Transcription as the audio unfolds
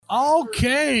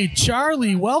Okay,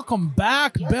 Charlie, welcome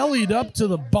back. Bellied Up to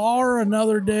the Bar.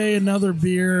 Another day, another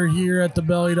beer here at the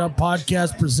Bellied Up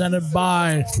podcast presented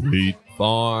by Fleet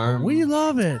Farm. We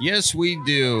Love It. Yes, we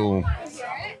do.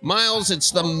 Miles,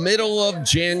 it's the middle of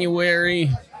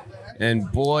January, and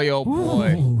boy, oh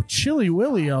boy. Ooh, Chilly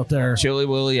Willy out there. Chilly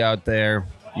Willy out there.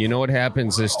 You know what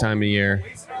happens this time of year?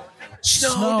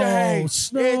 Snow day.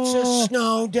 Snow. It's a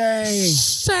snow day.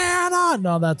 Santa.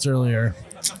 No, that's earlier.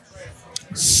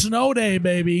 Snow day,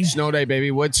 baby. Snow day,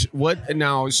 baby. What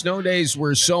now? Snow days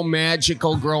were so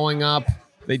magical growing up.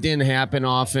 They didn't happen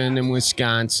often in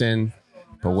Wisconsin.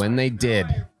 But when they did,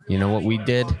 you know what we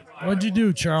did? What'd you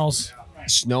do, Charles?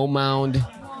 Snow mound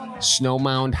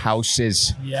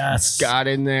houses. Yes. Got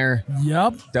in there.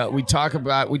 Yep. We talked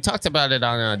about it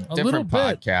on a little different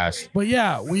bit. podcast. But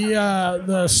yeah, we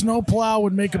the snow plow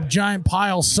would make a giant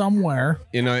pile somewhere.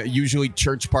 In a usually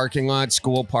church parking lot,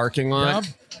 school parking lot.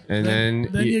 Yep. And then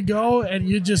you go and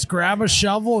you just grab a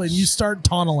shovel and you start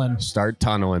tunneling. start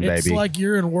tunneling, It's baby. like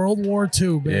you're in World War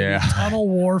II, baby. Yeah. Tunnel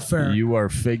warfare. You are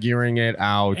figuring it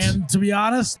out. And to be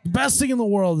honest, the best thing in the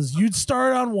world is you'd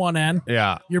start on one end,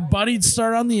 yeah. your buddy'd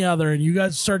start on the other, and you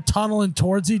guys start tunneling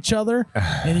towards each other,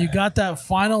 and you got that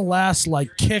final last like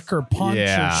kick or punch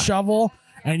Yeah. or shovel,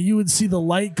 and you would see the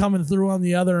light coming through on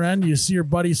the other end. You see your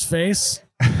buddy's face.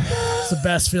 It's the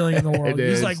best feeling in the world. It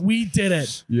He's is. like, we did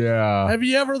it. Yeah. Have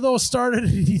you ever, though, started,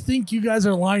 you think you guys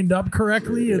are lined up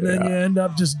correctly, and then you end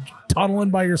up just tunneling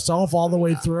by yourself all the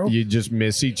way through? You just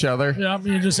miss each other. Yeah,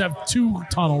 you just have two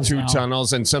tunnels Two now.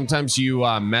 tunnels, and sometimes you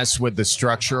mess with the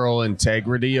structural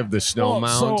integrity of the snow Well,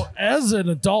 mound. so as an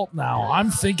adult now, I'm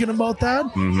thinking about that.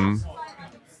 Mm-hmm.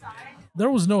 There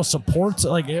was no supports.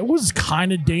 Like, it was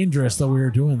kind of dangerous that we were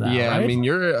doing that. Yeah, right? I mean,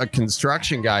 you're a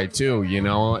construction guy too. You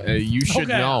know, you should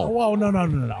know. Whoa,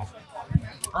 no.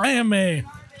 I am a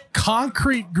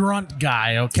concrete grunt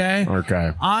guy, okay?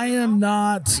 Okay. I am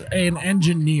not an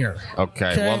engineer.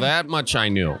 Okay. Well, that much I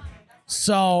knew.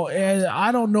 So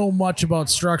I don't know much about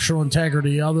structural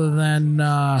integrity other than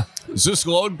Is this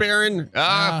load bearing?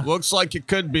 Looks like it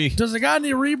could be. does it got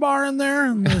any rebar in there?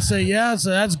 And they say, yeah, so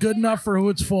that's good enough for who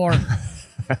it's for.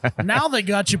 Now they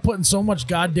got you putting so much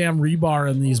goddamn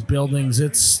rebar in these buildings.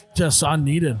 It's just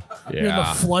unneeded. You know, Yeah.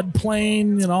 the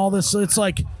floodplain and all this. It's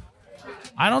like,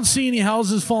 I don't see any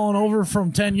houses falling over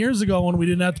from 10 years ago when we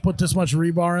didn't have to put this much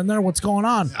rebar in there. What's going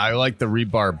on? I like the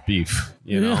rebar beef.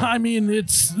 You know. I mean,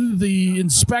 it's the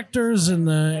inspectors and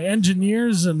the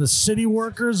engineers and the city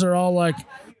workers are all like,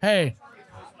 hey,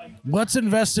 let's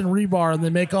invest in rebar, and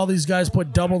then make all these guys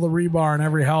put double the rebar in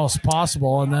every house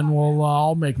possible, and then we'll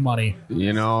all make money.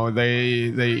 You know,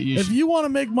 If you want to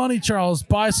make money, Charles,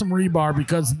 buy some rebar,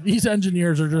 because these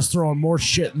engineers are just throwing more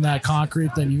shit in that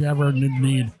concrete than you ever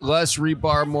need. less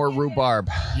rebar, more rhubarb.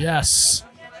 Yes.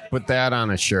 Put that on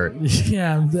a shirt.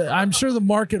 Yeah, I'm sure the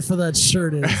market for that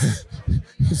shirt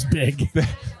is big.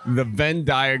 The Venn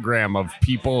diagram of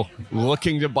people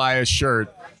looking to buy a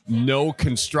shirt, no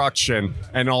construction,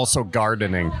 and also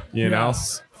gardening. You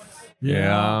Yes. know.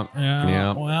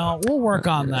 Yeah. Well, we'll work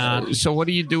on that. So, what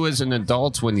do you do as an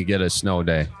adult when you get a snow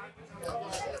day?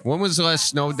 When was the last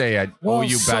snow day at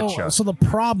OU Betcha? So the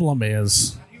problem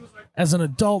is, as an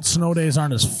adult, snow days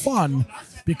aren't as fun,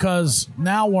 because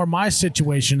now where my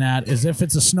situation at is, if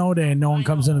it's a snow day and no one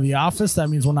comes into the office, that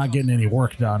means we're not getting any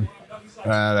work done.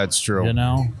 That's true. You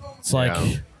know, it's like,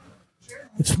 Yeah.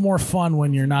 it's more fun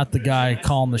when you're not the guy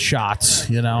calling the shots.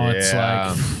 You know, it's Yeah.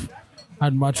 like,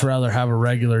 I'd much rather have a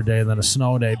regular day than a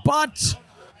snow day. But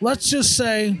let's just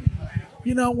say,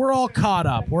 you know, we're all caught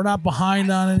up. We're not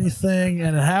behind on anything,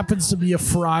 and it happens to be a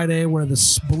Friday where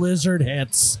the blizzard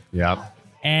hits. Yep.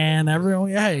 And everyone,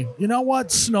 hey, you know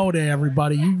what? Snow day,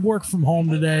 everybody. You work from home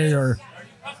today, or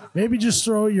maybe just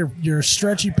throw your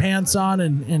stretchy pants on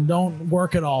and don't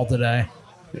work at all today.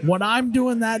 What I'm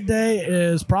doing that day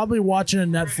is probably watching a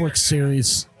Netflix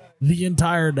series the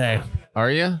entire day.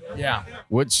 Are you? Yeah.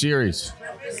 What series?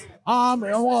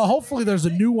 Well, hopefully there's a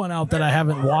new one out that I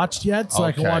haven't watched yet, so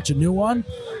I can Okay. watch a new one.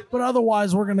 But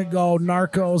otherwise, we're gonna go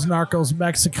Narcos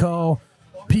Mexico,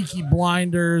 Peaky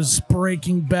Blinders,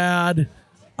 Breaking Bad.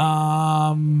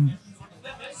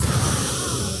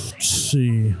 Let's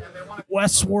see,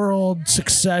 Westworld,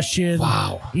 Succession,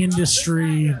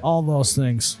 Industry, all those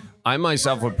things. I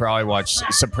myself would probably watch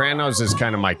Sopranos. Is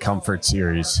kind of my comfort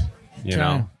series. You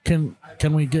know. Can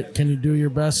you do your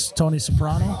best Tony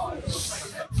Soprano?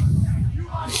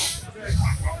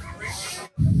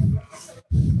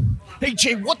 Hey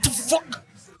Jay, what the fuck?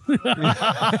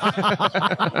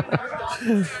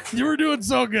 You were doing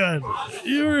so good.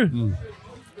 You were.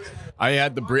 I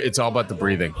had the. It's all about the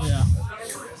breathing. Yeah.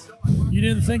 You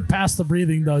didn't think past the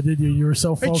breathing, though, did you? You were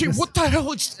so Hey, focused. Jay, what the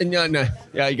hell? No.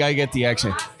 Yeah, you gotta get the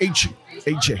accent.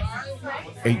 AJ.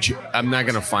 I'm not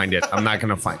gonna find it.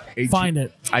 Find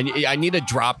it. I need a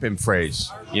drop-in phrase.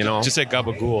 You know, Just say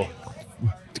gabagool.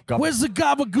 Where's the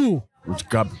gabagoo?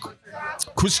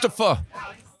 Christopher.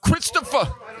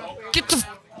 Get the.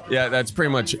 Yeah, that's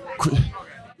pretty much.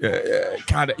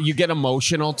 God, you get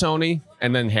emotional, Tony,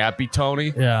 and then happy,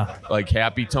 Tony. Yeah. Like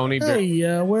happy, Tony.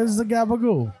 Hey, where's the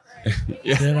gabagoo?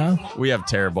 Yeah. You know? We have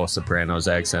terrible Sopranos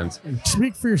accents.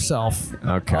 Speak for yourself.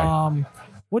 Okay.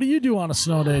 What do you do on a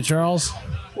snow day, Charles?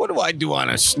 What do I do on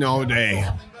a snow day?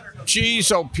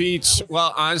 Jeez, oh Pete's.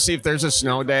 Well, honestly, if there's a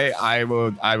snow day, I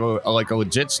will like a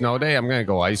legit snow day. I'm gonna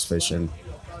go ice fishing.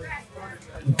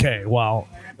 Okay, well,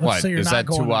 let's What say you're is not that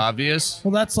going too obvious?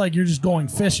 Well, that's like you're just going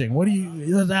fishing. What do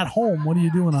you at home? What are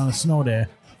you doing on a snow day?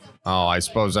 Oh, I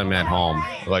suppose I'm at home,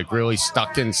 like really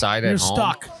stuck inside You're at home.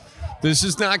 stuck. This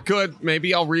is not good.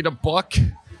 Maybe I'll read a book.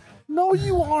 No,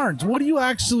 you aren't. What are you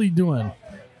actually doing?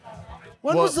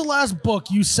 When Well- was the last book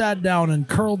you sat down and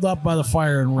curled up by the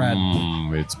fire and read?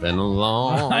 It's been a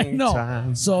long I know.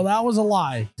 time. So that was a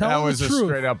lie. Tell That me was the a truth.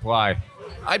 straight up lie.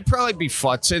 I'd probably be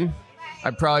futzing.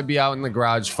 I'd probably be out in the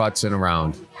garage futzing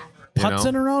around. You know?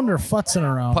 Putzing around or futzing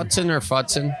around? Putzing or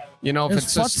futzing. You know, if Is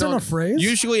it's a futzing snow, a phrase?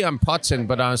 Usually I'm putzing,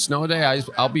 but on a snow day,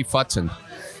 I'll be futzing.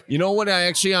 You know what?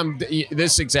 This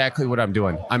is exactly what I'm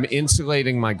doing. I'm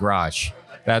insulating my garage.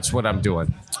 That's what I'm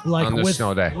doing Like on the with,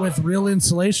 snow day. with real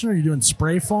insulation? Or are you doing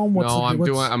spray foam?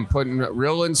 I'm putting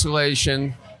real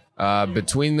insulation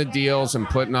between the deals and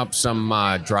putting up some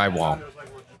drywall.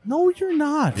 No, you're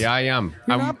not. Yeah, I am.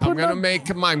 You're I'm not putting gonna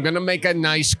up- make a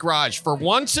nice garage for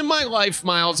once in my life,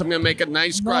 Miles. I'm gonna make a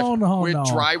nice garage with no.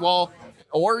 drywall.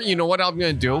 Or you know what I'm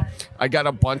gonna do? I got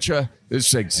a bunch of. This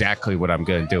is exactly what I'm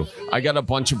gonna do. I got a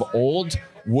bunch of old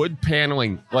wood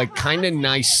paneling, like kind of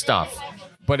nice stuff,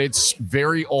 but it's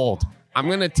very old. I'm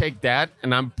gonna take that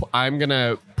and I'm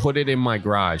gonna put it in my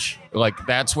garage. Like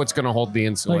that's what's gonna hold the Like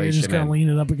insulation. you're just gonna in. lean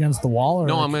it up against the wall? Or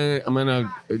No, like- I'm gonna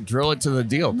drill it to the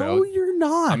deal, No, dude. you're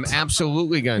not. I'm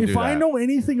absolutely gonna do If that. I know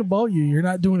anything about you, you're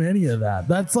not doing any of that.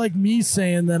 That's like me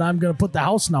saying that I'm going to put the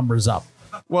house numbers up.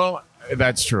 Well,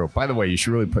 that's true. By the way, you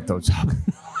should really put those up.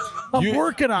 I'm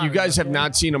working on it. You guys have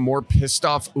not seen a more pissed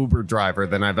off Uber driver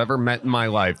than I've ever met in my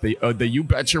life. The You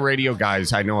Betcha Radio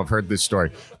guys, I know have heard this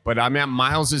story, but I'm at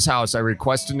Miles's house. I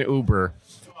request an Uber,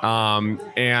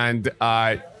 and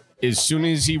as soon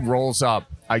as he rolls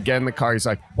up, I get in the car. He's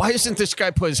like, "Why doesn't this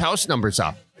guy put his house numbers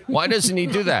up? Why doesn't he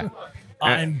do that?"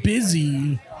 I'm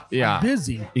busy. Yeah, I'm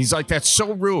busy. He's like, "That's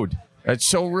so rude. That's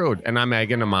so rude." And I'm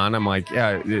egging him on. I'm like,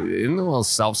 "Yeah, isn't it a little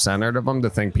self-centered of him to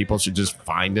think people should just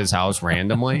find his house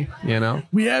randomly?" You know?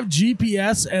 We have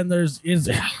GPS and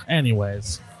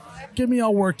anyways. Get me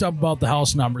all worked up about the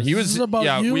house numbers. He This was is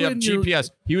about you we have and GPS.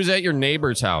 He was at your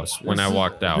neighbor's house when I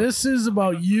walked out. This is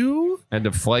about you Had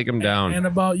to flag him down. and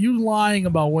about you lying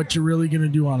about what you're really going to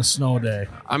do on a snow day.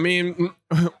 I mean,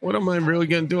 what am I really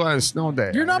gonna do on a snow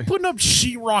day? You're not putting up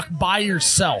sheetrock by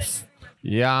yourself.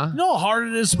 Yeah. You know how hard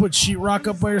it is to put sheetrock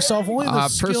up by yourself? Only the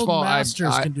First skilled of all,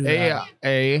 masters can do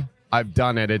that. I've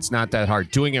done it. It's not that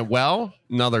hard. Doing it well,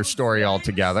 another story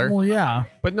altogether. Well, yeah.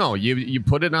 But no, you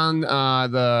put it on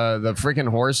the freaking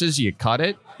horses. You cut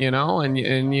it, you know, and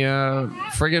you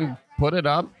friggin' put it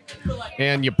up,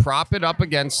 and you prop it up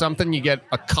against something. You get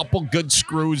a couple good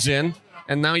screws in,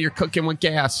 and now you're cooking with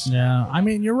gas. Yeah. I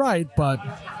mean, you're right, but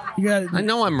you got. I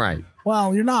know I'm right.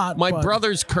 Well, you're not. My but-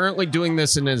 brother's currently doing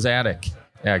this in his attic.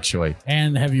 Actually,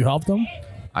 And have you helped them?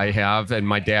 I have, and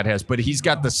my dad has, but he's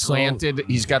got the slanted.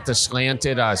 He's got the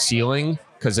slanted ceiling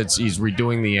because he's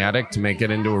redoing the attic to make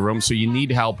it into a room. So you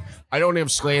need help. I don't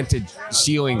have slanted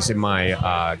ceilings in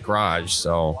my garage,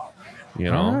 so you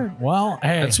know. All right. Well,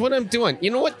 hey. That's what I'm doing.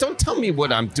 You know what? Don't tell me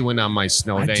what I'm doing on my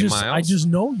snow day, Miles. I just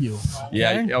know you.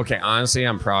 Yeah, okay? okay. Honestly,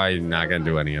 I'm probably not going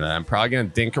to do any of that. I'm probably going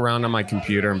to dink around on my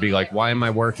computer and be like, why am I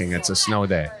working? It's a snow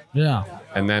day. Yeah.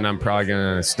 And then I'm probably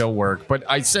going to still work. But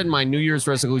I said my New Year's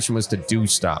resolution was to do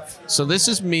stuff. So this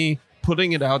is me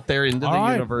putting it out there into All the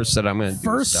right. universe that I'm going to do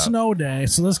First stuff. snow day.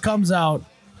 So this comes out.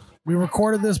 We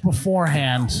recorded this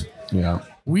beforehand. Yeah.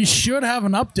 We should have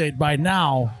an update by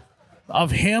now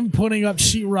of him putting up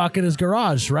sheetrock in his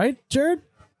garage, right, Jared?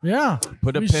 Yeah.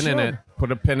 Put a We pin in should. it.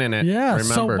 Put a pin in it. Yeah. Remember.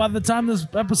 So by the time this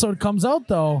episode comes out,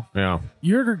 though, yeah.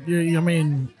 I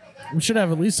mean, we should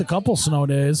have at least a couple snow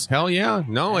days. Hell yeah.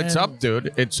 No, it's And- up,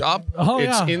 dude. It's up. Oh, it's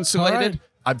yeah. insulated. All right.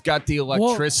 I've got the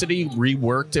electricity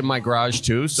reworked in my garage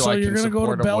too, so I you're can gonna go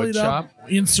to support a Bellied wood shop. Up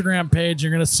Instagram page.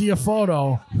 You're gonna see a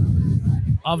photo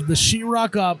of the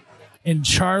sheetrock up in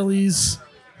Charlie's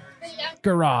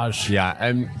garage. Yeah,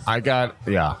 and I got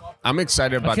I'm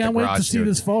excited about I can't the wait garage. to see dude.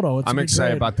 this photo. It's I'm gonna be excited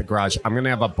great. about the garage. I'm gonna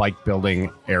have a bike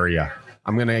building area.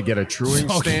 I'm gonna get a truing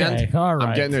stand. all I'm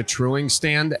right. getting a truing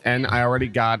stand, and I already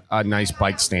got a nice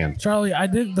bike stand. Charlie,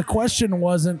 the question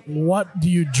wasn't what do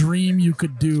you dream you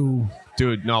could do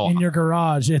Dude, no. in your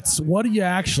garage. It's what are you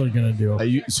actually going to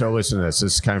do? So listen to this.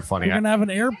 This is kind of funny. You're going to have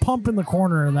an air pump in the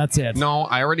corner and that's it. No,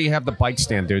 I already have the bike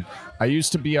stand, dude. I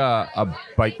used to be a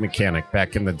bike mechanic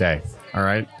back in the day. All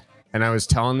right. And I was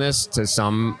telling this to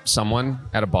someone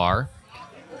at a bar,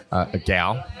 a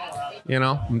gal,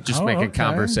 just making okay.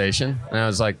 conversation. And I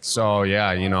was like, so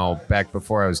yeah, back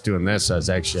before I was doing this, I was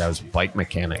a bike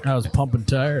mechanic. I was pumping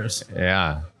tires.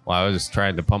 Yeah. Well, I was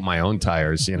trying to pump my own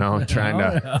tires, trying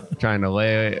to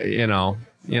lay,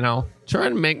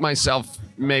 trying to make myself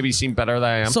maybe seem better than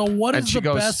I am. So what And is she the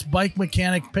goes, best bike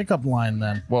mechanic pickup line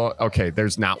then? Well, okay,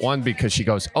 there's not one because she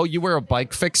goes, "Oh, you were a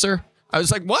bike fixer?" I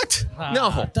was like, "What? No,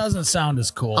 It doesn't sound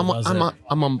as cool, does it?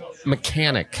 I'm a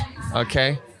mechanic."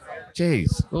 Okay,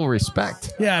 jeez, a little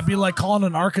respect. Yeah, it'd be like calling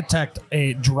an architect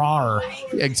a drawer.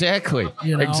 Exactly,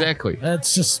 exactly.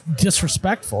 That's just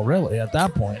disrespectful, really, at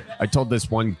that point. I told this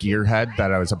one gearhead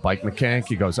that I was a bike mechanic.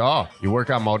 He goes, "Oh, you work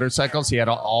on motorcycles?" He had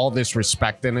all this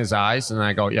respect in his eyes, and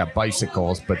I go, "Yeah,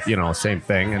 bicycles, but same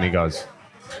thing." And he goes,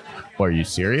 "Well, are you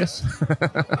serious?"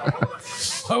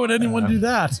 Why would anyone do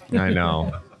that? I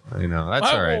know. That's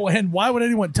all right. Oh, and why would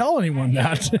anyone tell anyone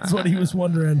that? That's what he was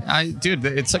wondering. Dude,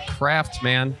 it's a craft,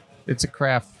 man. It's a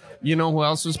craft. You know who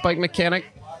else was bike mechanic?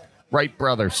 Wright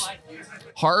brothers.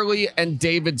 Harley and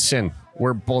Davidson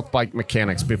were both bike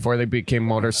mechanics before they became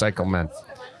motorcycle men.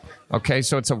 Okay,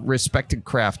 so it's a respected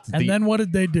craft. And then what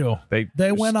did they do?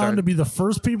 They went on to be the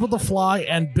first people to fly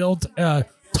and built a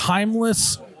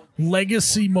timeless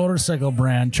legacy motorcycle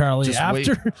brand, Charlie. Just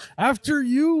After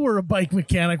you were a bike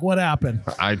mechanic, what happened?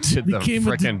 I did the Became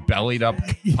a freaking bellied up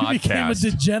You became a podcast.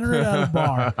 degenerate at a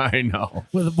bar I know.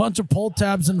 with a bunch of pull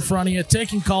tabs in front of you,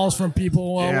 taking calls from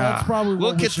people. Well, that's probably what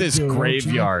Look we at should this do, don't you?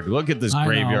 graveyard. Look at this I know,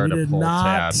 graveyard we of did pull not,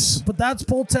 tabs. But that's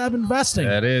pull tab investing.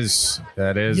 That is.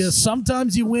 Yeah,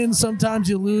 sometimes you win, sometimes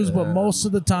you lose, but most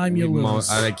of the time you lose.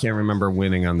 I can't remember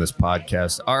winning on this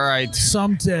podcast. All right.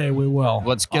 Someday we will.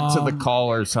 Let's get to the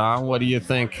callers, huh? What do you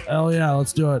think? Hell yeah,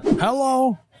 let's do it.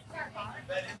 Hello.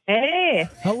 Hey.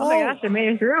 Hello. Oh my gosh, I made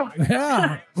it through.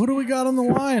 Yeah. Who do we got on the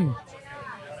line?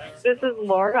 This is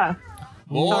Laura.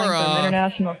 Calling from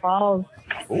International Falls.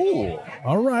 Ooh.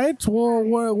 All right.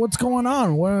 Well, what's going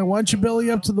on? Why don't you belly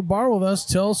up to the bar with us?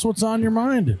 Tell us what's on your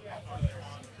mind.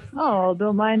 Oh,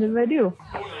 don't mind if I do.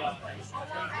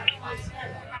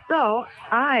 So,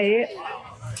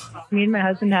 me and my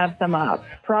husband have some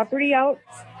property out.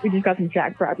 We just got some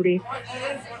shack property.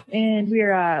 And we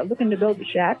are looking to build a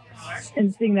shack.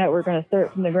 And seeing that we're going to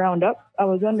start from the ground up, I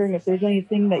was wondering if there's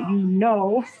anything that you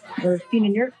know or seen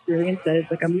in your experience that is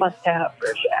like a must-have for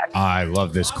a shack. I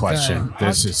love this question. Okay.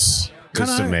 This is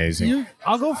amazing.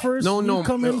 I'll go first. No, You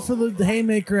come in for the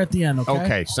haymaker at the end, okay?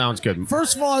 Okay, sounds good.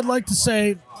 First of all, I'd like to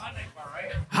say,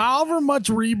 however much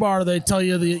rebar they tell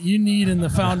you that you need in the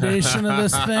foundation of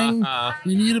this thing,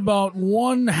 you need about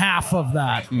 1/2 of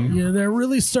that. They're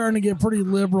really starting to get pretty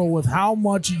liberal with how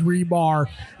much rebar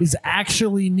is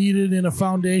actually needed in a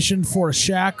foundation for a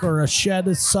shack or a shed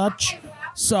as such.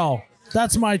 So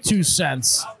that's my 2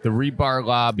 cents. The rebar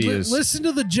lobby is. Listen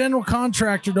to the general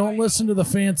contractor. Don't listen to the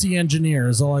fancy engineer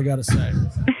is all I got to say.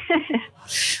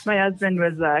 My husband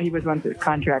was he was once a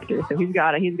contractor, so he's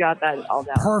got that all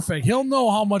down. Perfect. He'll know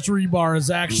how much rebar is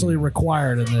actually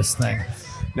required in this thing.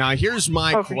 Now, here's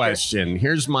my question. Sure.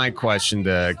 Here's my question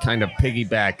to kind of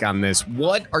piggyback on this.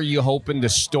 What are you hoping to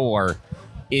store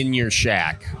in your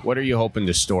shack? What are you hoping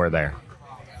to store there?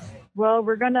 Well,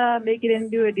 we're gonna make it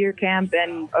into a deer camp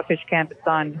and a fish camp. It's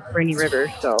on Rainy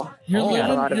River, so You're we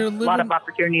got living- a lot of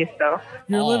opportunities. So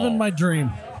You're living my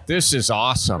dream. This is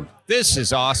awesome. This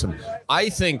is awesome. I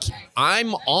think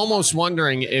I'm almost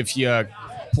wondering if you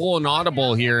pull an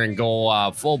audible here and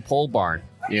go full pole barn,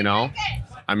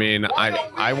 I mean,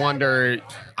 I wonder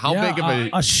how big of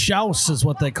a shouse is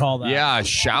what they call that. Yeah, a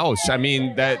shouse. I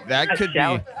mean, that could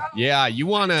shouse. be. Yeah, you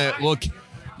want to look.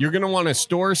 You're going to want to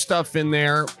store stuff in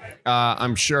there,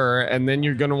 I'm sure, and then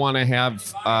you're going to want to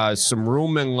have some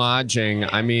room and lodging.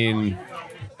 I mean,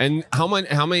 and how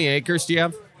many acres do you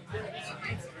have?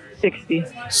 60.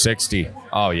 60.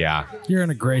 Oh yeah, You're in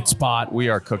a great spot. we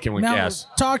are cooking with Now, gas.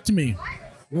 talk to me.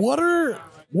 What are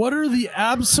the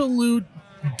absolute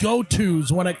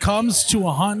go-tos when it comes to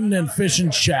a hunting and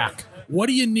fishing shack? What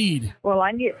do you need? Well,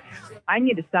 I need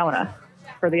a sauna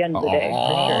for the end of the day. For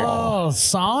sure. Oh,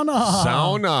 sauna.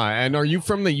 Sauna. And are you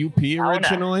from the UP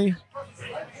originally?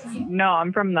 No,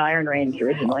 I'm from the Iron Range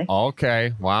originally.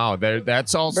 Okay. Wow.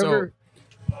 That's also.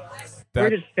 We're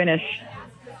just Finnish.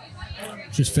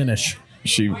 Just finish.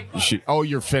 She. Oh,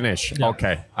 you're Finnish. Yeah.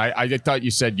 Okay. I thought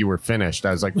you said you were finished.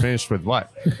 I was like, finished with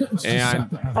what? And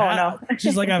Oh, no.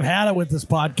 She's like, I've had it with this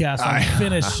podcast. I'm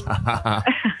finished.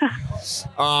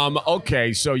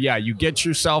 okay, so yeah, you get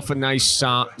yourself a nice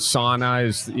sauna,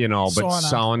 is but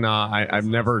sauna.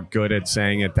 I'm never good at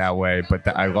saying it that way, but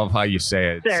I love how you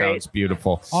say it. It Sorry. sounds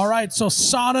beautiful. All right, so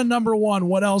sauna number 1.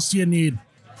 What else do you need?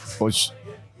 Well,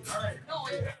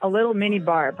 A little mini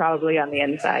bar probably on the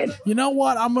inside. You know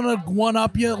what? I'm gonna one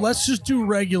up you. Let's just do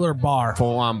regular bar.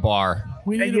 full on bar.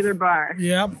 We need Regular bar.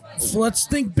 Yep. So let's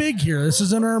think big here. This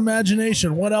is in our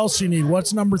imagination. What else you need?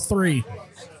 What's number 3?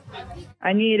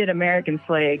 I need an American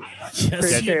flag. Yes, For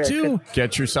you sure. do.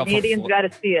 Get yourself Canadians got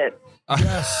to see it.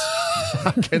 Yes.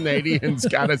 Canadians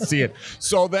got to see it.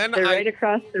 So then They're right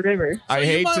across the river. I You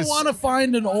hate might to want to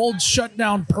find an old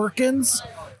shutdown Perkins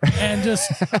and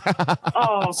just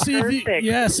Oh, see if you,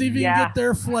 perfect. see if you can get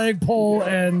their flagpole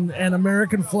and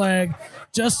American flag,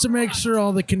 just to make sure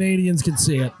all the Canadians can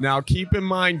see it. Now, keep in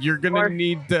mind, you're gonna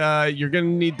need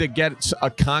to get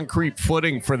a concrete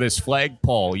footing for this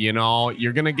flagpole.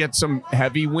 You're gonna get some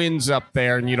heavy winds up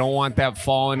there, and you don't want that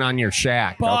falling on your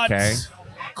shack. But Okay.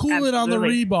 cool it on the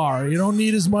Absolutely. rebar. You don't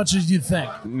need as much as you think.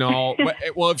 No, but,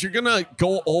 well, if you're gonna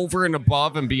go over and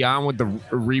above and beyond with the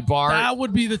rebar, That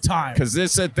would be the time. because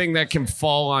this is a thing that can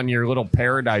fall on your little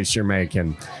paradise you're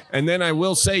making. And then I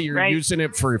will say you're Right. using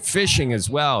it for fishing as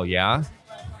well. Yeah.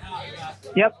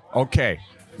 Yep. Okay.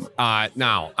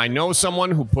 Now, I know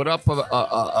someone who put up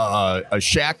a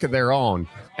shack of their own,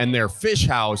 and their fish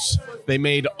house, they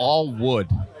made all wood,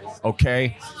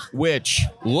 okay? Which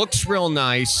looks real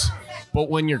nice, but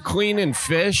when you're cleaning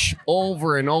fish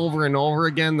over and over and over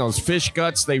again, those fish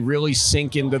guts, they really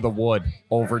sink into the wood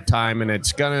over time, and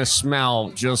it's going to smell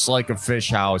just like a fish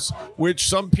house, which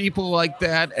some people like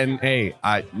that, and hey,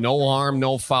 no harm,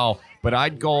 no foul. But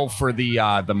I'd go for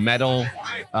the metal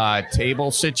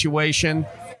table situation,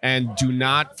 and do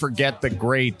not forget the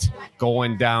grate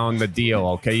going down the deal.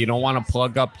 Okay, you don't want to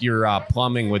plug up your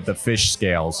plumbing with the fish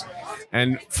scales.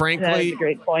 And That's frankly, a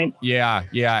great point. yeah,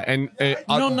 and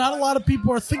Not a lot of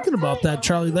people are thinking about that,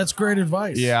 Charlie. That's great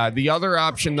advice. yeah. The other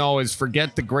option though is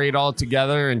forget the grate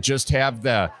altogether and just have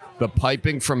the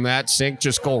piping from that sink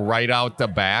just go right out the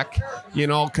back.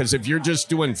 Because if you're just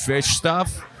doing fish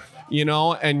stuff.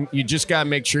 And you just got to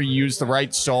make sure you use the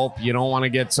right soap. You don't want to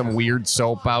get some weird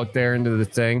soap out there into the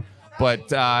thing.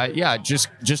 But, yeah, just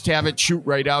have it shoot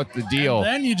right out the deal. And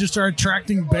then you just are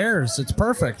attracting bears. It's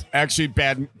perfect. Actually,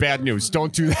 bad news.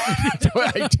 Don't do that.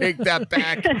 I take that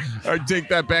back. I take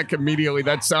that back immediately.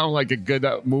 That sounded like a good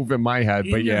move in my head.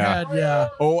 But, In your yeah. head, yeah.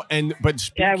 Oh, but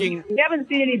Yeah, speaking... we haven't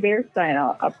seen any bear sign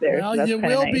up there. Well, so that's you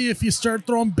kinda will nice. be if you start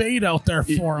throwing bait out there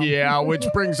for them. Yeah, which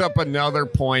brings up another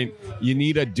point. You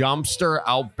need a dumpster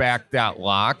out back that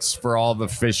locks for all the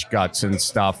fish guts and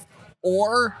stuff.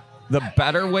 Or the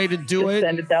better way to do Just it,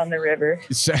 send it down the river.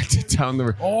 send it down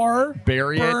the Or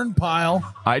bury it. burn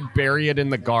pile. I'd bury it in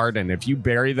the garden. If you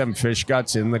bury them fish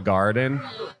guts in the garden,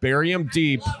 bury them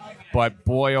deep. But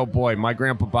boy, oh boy, my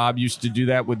grandpa Bob used to do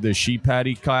that with the sheep head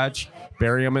he catch.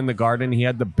 Bury them in the garden. He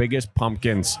had the biggest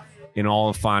pumpkins in all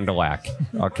of Fond du Lac.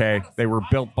 Okay, they were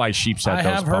built by sheep's head. I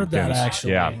those have heard pumpkins. that,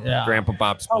 actually. Yeah, Yeah. Grandpa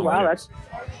Bob's. Oh wow, pumpkins.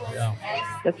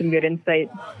 that's some good insight.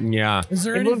 Yeah. Is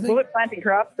there And we're anything? planting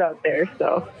crops out there,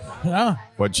 so Yeah.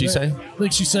 What'd she say? I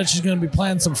think she said she's going to be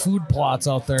planting some food plots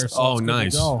out there. So Oh, it's good to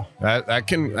nice. go. That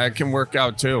can work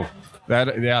out too.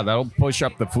 That'll push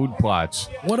up the food plots.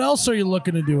 What else are you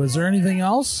looking to do? Is there anything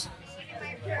else?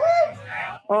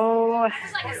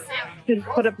 just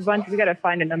put up a bunch. We got to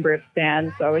find a number of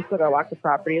stands, so we still got to walk the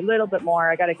property a little bit more.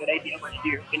 I got a good idea where the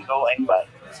deer's been going, but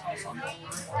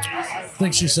I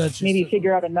think she said maybe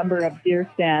figure out a number of deer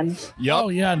stands. Yep. Oh,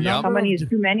 yeah, Yep. number- How many is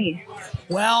too many?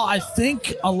 Well, I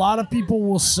think a lot of people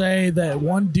will say that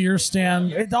one deer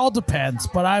stand, it all depends,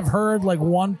 but I've heard like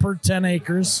 1 per 10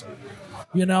 acres.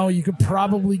 You know, you could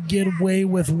probably get away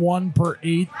with 1 per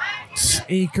 8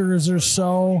 acres or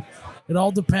so. It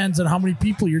all depends on how many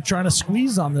people you're trying to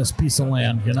squeeze on this piece of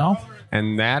land, you know?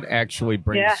 And that actually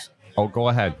brings. Yeah. Oh, go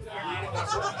ahead.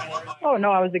 Oh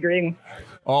no, I was agreeing.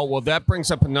 Oh, well, that brings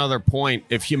up another point.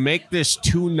 If you make this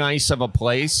too nice of a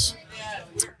place,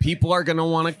 people are going to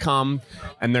want to come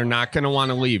and they're not going to want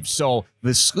to leave. So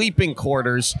the sleeping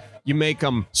quarters, you make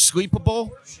them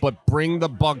sleepable, but bring the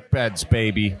bunk beds,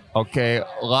 baby. Okay,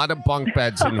 a lot of bunk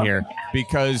beds in here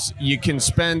because you can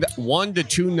spend 1 to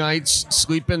 2 nights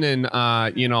sleeping in,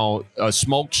 a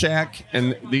smoke shack,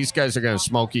 and these guys are going to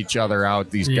smoke each other out.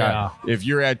 These Yeah. guys, if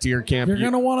you're at deer camp, You're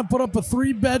going to want to put up a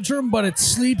 3-bedroom, but it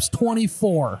sleeps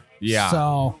 24. Yeah.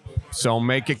 So So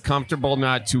make it comfortable,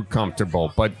 not too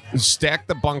comfortable. But stack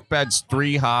the bunk beds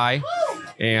 3 high.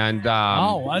 And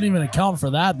I didn't even account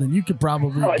for that. Then you could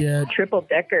probably get triple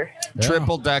decker.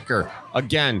 triple decker.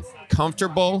 Again,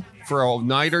 comfortable for a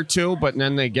night or two, but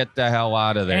then they get the hell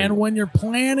out of there. And when you're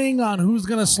planning on who's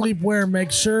going to sleep where,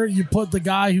 make sure you put the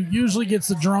guy who usually gets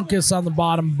the drunkest on the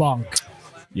bottom bunk.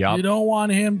 Yep. You don't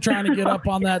want him trying to get up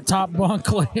on that top bunk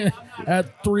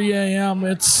at 3 a.m.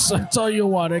 I tell you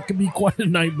what, it can be quite a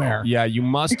nightmare. Yeah, you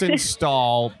must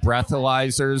install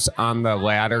breathalyzers on the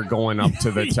ladder going up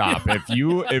to the top. If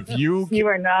you You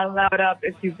are not allowed up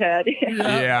if you've had.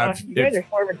 Yeah, You guys are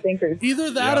forward thinkers.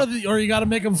 Either that or you got to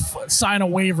make them sign a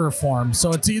waiver form.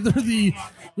 So it's either the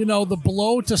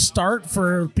below to start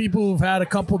for people who've had a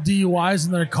couple DUIs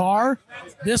in their car.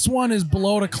 This one is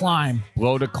below to climb.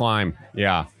 Below to climb.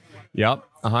 Yeah. Yep.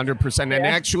 100%. And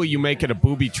actually, you make it a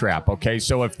booby trap. Okay.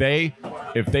 So if they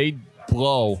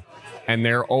blow and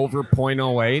they're over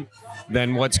 0.08,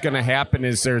 then what's going to happen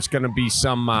is there's going to be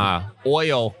some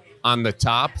oil on the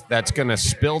top that's going to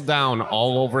spill down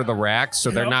all over the rack. So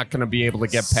they're not going to be able to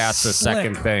get past the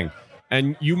second thing.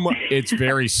 And it's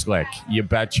very slick, you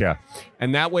betcha.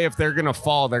 And that way, if they're going to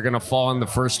fall, they're going to fall on the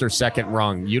first or second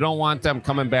rung. You don't want them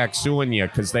coming back suing you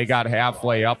because they got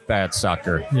halfway up that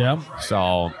sucker. Yep.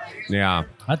 So, yeah.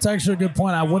 That's actually a good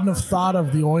point. I wouldn't have thought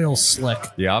of the oil slick.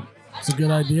 Yep. It's a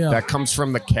good idea. That comes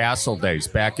from the castle days.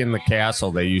 Back in the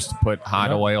castle, they used to put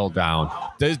hot oil down.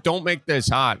 Don't make this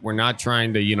hot. We're not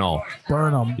trying to,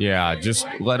 burn them. Yeah, just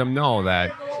let them know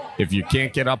that if you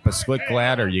can't get up a slick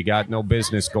ladder, you got no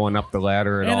business going up the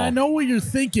ladder at all. And I know what you're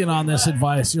thinking on this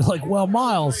advice. You're like, well,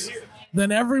 Miles,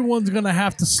 then everyone's going to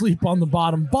have to sleep on the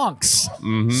bottom bunks.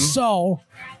 Mm-hmm. So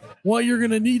what you're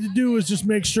going to need to do is just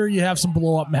make sure you have some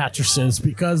blow-up mattresses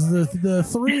because the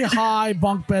 3 high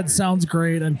bunk bed sounds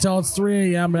great until it's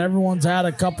 3 a.m. and everyone's had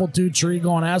a couple, 2, 3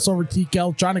 going ass over tea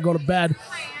kettle trying to go to bed.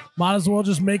 Might as well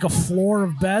just make a floor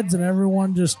of beds and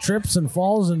everyone just trips and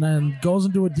falls and then goes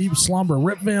into a deep slumber.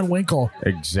 Rip Van Winkle.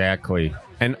 Exactly.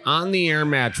 And on the air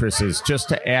mattresses, just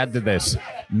to add to this,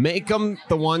 make them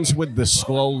the ones with the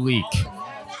slow leak.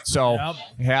 So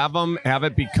have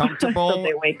it be comfortable. So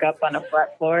they wake up on a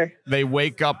flat floor. They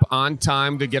wake up on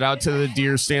time to get out to the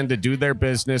deer stand to do their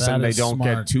business, and they don't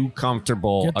get too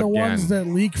comfortable Get the ones that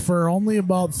leak for only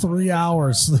about 3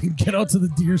 hours so they can get out to the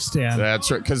deer stand.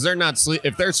 That's right, because they're not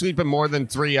if they're sleeping more than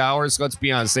 3 hours, let's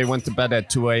be honest, they went to bed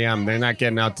at 2 a.m. They're not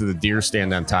getting out to the deer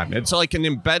stand on time. It's like an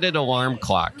embedded alarm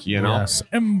clock, Yes,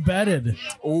 embedded.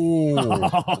 Ooh,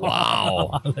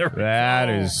 wow. That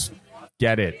is,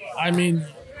 get it. I mean,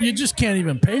 you just can't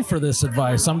even pay for this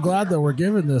advice. I'm glad that we're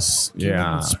giving this.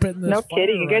 Spitting this. No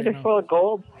kidding. You guys are full of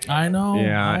gold. I know.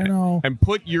 Yeah. I know. And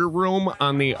put your room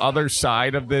on the other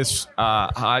side of this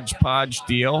hodgepodge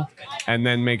deal, and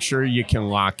then make sure you can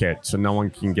lock it so no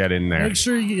one can get in there. Make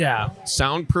sure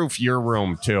Soundproof your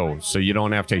room too, so you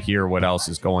don't have to hear what else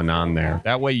is going on there.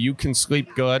 That way you can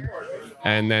sleep good.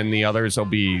 And then the others will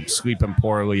be sleeping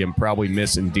poorly and probably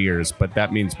missing deers, but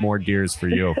that means more deers for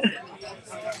you.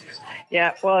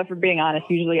 Yeah, well, if we're being honest,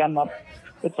 usually I'm up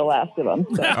with the last of them.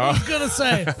 So. I was going to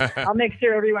say. I'll make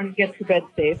sure everyone gets to bed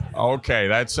safe. Okay,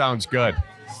 that sounds good.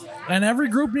 And every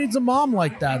group needs a mom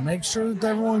like that. Make sure that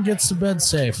everyone gets to bed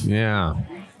safe. Yeah.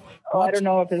 Oh, I don't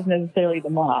know if it's necessarily the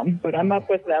mom, but I'm up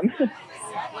with them.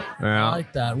 Yeah. I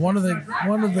like that. One of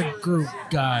the group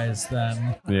guys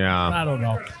then. Yeah. I don't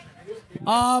know.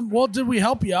 Well, did we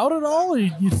help you out at all?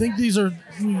 You think these are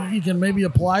you can maybe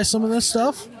apply some of this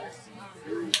stuff?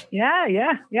 Yeah.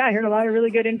 I heard a lot of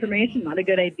really good information, a lot of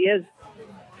good ideas.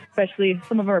 Especially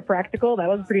some of them are practical. That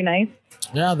was pretty nice.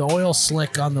 Yeah, the oil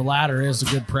slick on the ladder is a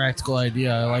good practical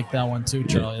idea. I like that one too,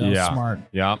 Charlie. That was smart.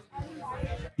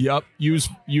 Yep.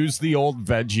 Use the old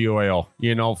veggie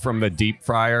oil, from the deep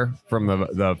fryer, from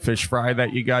the fish fry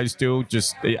that you guys do.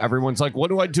 Just everyone's like, what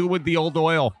do I do with the old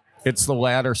oil? It's the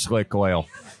ladder slick oil.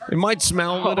 It might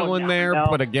smell a little in there,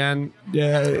 but again,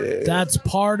 that's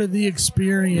part of the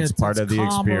experience. It's part of the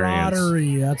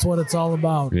experience. That's what it's all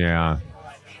about. Yeah.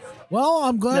 Well,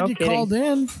 I'm glad you called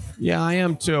in. Yeah, I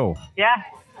am too. Yeah.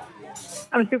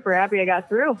 I'm super happy I got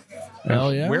through.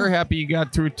 Hell yeah. We're happy you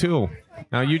got through too.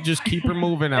 Now you just keep her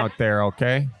moving out there,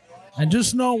 okay? And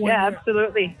just know when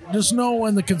absolutely. Just know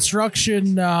when the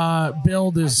construction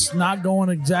build is not going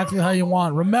exactly how you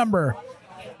want. Remember,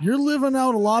 you're living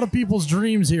out a lot of people's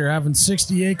dreams here, having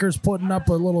 60 acres, putting up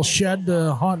a little shed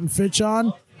to hunt and fish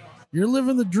on. You're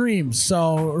living the dream.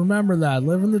 So remember that.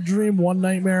 Living the dream one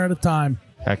nightmare at a time.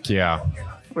 Heck yeah.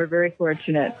 We're very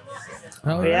fortunate.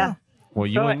 Oh, yeah. Well,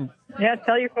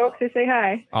 tell your folks to say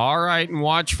hi. All right, and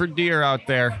watch for deer out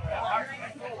there.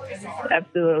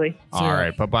 Absolutely. All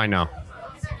right, bye-bye now.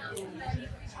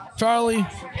 Charlie,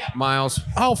 Miles.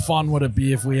 how fun would it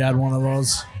be if we had one of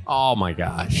those? Oh my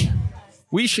gosh.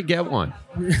 We should get one.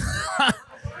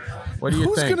 What do you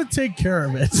Who's think? going to take care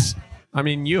of it? I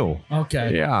mean, you.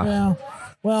 Okay. Yeah.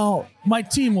 Well, my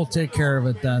team will take care of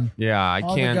it then. Yeah, I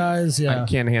All can't. the guys, yeah. I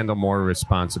can't handle more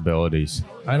responsibilities.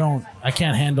 I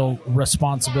can't handle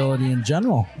responsibility in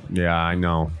general. Yeah, I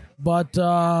know. But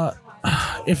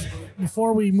if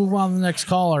before we move on to the next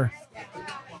caller,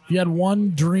 if you had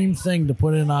one dream thing to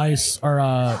put in ice or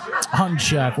a hunting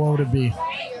shack, what would it be?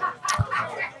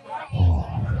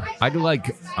 I'd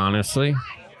like, honestly,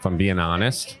 if I'm being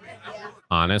honestly,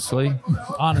 Honestly.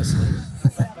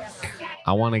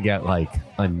 I want to get like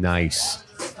a nice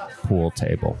pool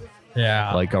table.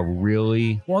 Yeah. Like a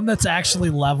really One that's actually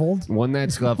leveled. one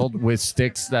that's leveled with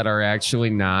sticks that are actually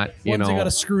not, you Ones you know. got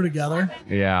to screw together.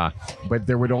 Yeah, but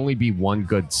there would only be one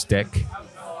good stick,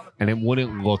 and it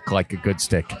wouldn't look like a good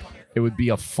stick. It would be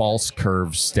a false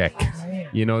curve stick.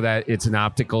 You know that it's an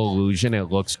optical illusion.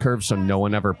 It looks curved, so no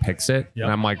one ever picks it. Yep.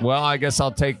 And I'm like, well, I guess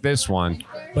I'll take this one,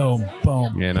 Boom,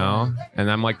 boom. you know?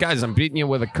 And I'm like, guys, I'm beating you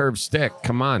with a curved stick.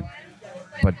 Come on.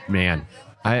 But man,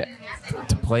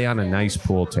 to play on a nice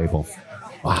pool table.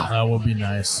 That would be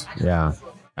nice. Yeah.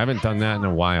 I haven't done that in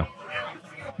a while.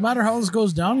 No matter how this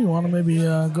goes down, you want to maybe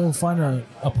go find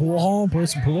a pool hall and play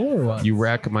some pool or what? You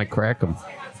rack 'em, I crack 'em.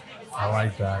 I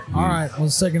like that. All right,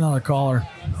 let's take another caller.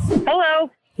 Hello,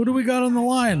 Who do we got on the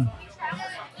line?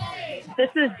 this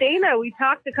is Dana. We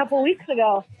talked a couple weeks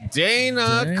ago.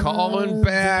 Dana calling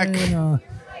back. Dana.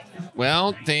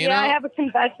 Well, Dana. Yeah, I have a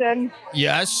confession.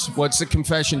 Yes. What's the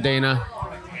confession, Dana?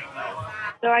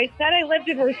 So I said I lived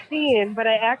in Racine, but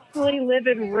I actually live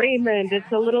in Raymond.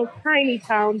 It's a little tiny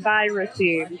town by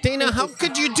Racine. Dana, how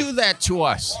could you do that to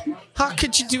us? How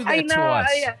could you do that I know. to us?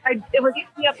 It was eating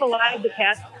me up alive the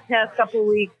past couple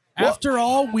weeks. After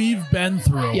all we've been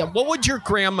through. Yeah, what would your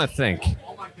grandma think?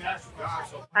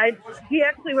 He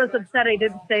actually was upset I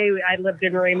didn't say I lived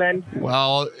in Raymond.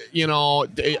 Well, you know,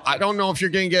 I don't know if you're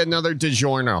going to get another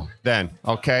DiGiorno then,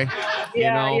 okay?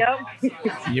 Yeah, Yep.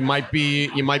 You might be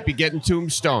getting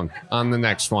Tombstone on the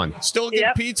next one. Still get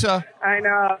Yep. pizza, I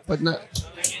know. but not,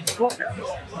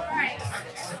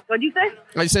 What'd you say?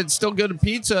 I said still good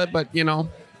pizza, but you know,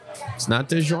 it's not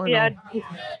DiGiorno. Yeah,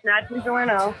 not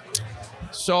DiGiorno.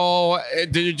 So,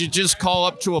 did you just call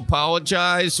up to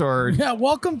apologize or? Yeah,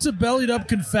 welcome to Bellied Up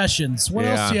Confessions. What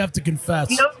else do you have to confess?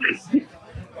 Nope.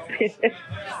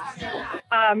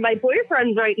 My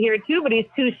boyfriend's right here too, but he's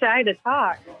too shy to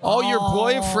talk. Oh, your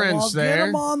boyfriend's well, there. Get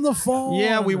him on the phone.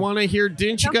 Yeah, we want to hear.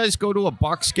 Didn't you guys go to a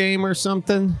Bucks game or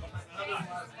something?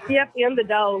 Yep, and the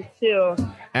Dells too.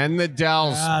 And the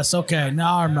Dells. Yes, okay.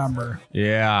 Now I remember.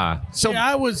 Yeah. So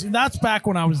Yeah, that's back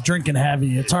when I was drinking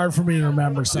heavy. It's hard for me to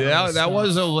remember some of yeah, this that stuff.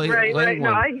 was a late Right. one.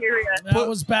 No, I hear you. That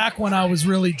was back when I was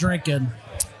really drinking.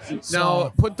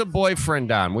 No, put the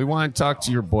boyfriend on. We want to talk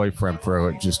to your boyfriend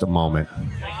for just a moment.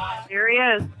 Here he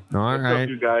is. All What's right. up,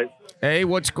 you guys? Hey,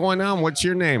 what's going on? What's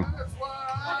your name?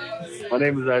 My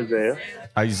name is Isaiah.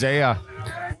 Isaiah.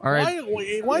 All right.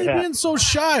 Why are you being so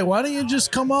shy? Why don't you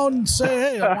just come out and say,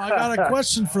 hey, I got a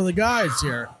question for the guys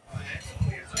here?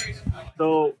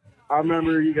 So I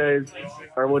remember you guys,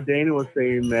 or what Dana was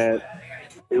saying, that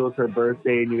it was her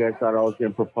birthday and you guys thought I was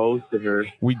going to propose to her.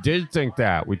 We did think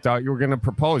that. We thought you were going to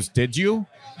propose. Did you?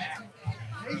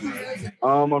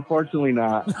 Unfortunately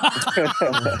not.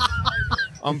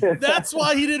 That's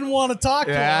why he didn't want to talk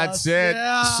to us. That's it.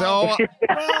 Yeah. So,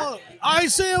 Well,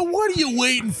 Isaiah, what are you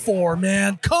waiting for,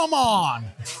 man? Come on.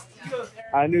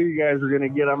 I knew you guys were going to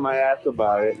get on my ass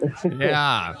about it.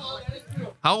 yeah.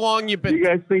 How long you Do been? you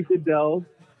guys think the Dells?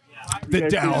 The You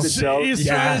guys think Dells. the Dells He's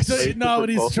Yes. trying to, no, but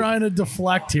he's trying to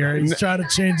deflect here. He's trying to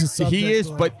change the subject. He is,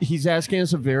 but he's asking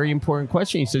us a very important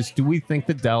question. He says, do we think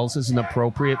the Dells is an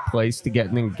appropriate place to get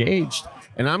engaged?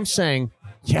 And I'm saying,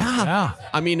 yeah.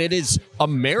 I mean, it is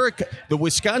America. The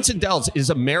Wisconsin Dells is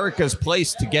America's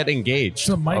place to get engaged. It's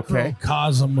a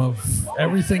microcosm of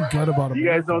everything good about You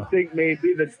America. guys don't think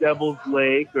maybe the Devil's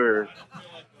Lake or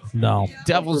No.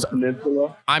 Devil's,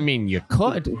 Peninsula? I mean, you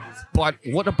could, but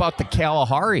what about the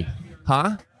Kalahari?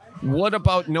 Huh? What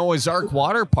about Noah's Ark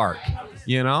Water Park?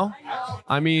 You know?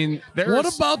 I mean, there's.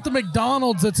 What about the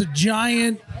McDonald's that's a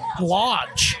giant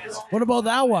lodge? What about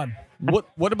that one?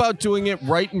 What about doing it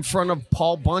right in front of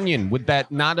Paul Bunyan with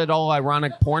that not at all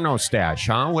ironic porno stash,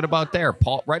 huh? What about there?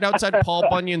 Paul, right outside Paul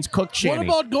Bunyan's cook shanty.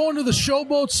 What about going to the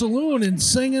Showboat Saloon and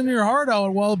singing your heart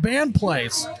out while a band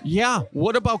plays? Yeah.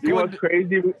 What about You know going what's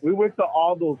crazy? We went to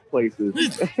all those places.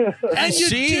 And you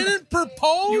See? didn't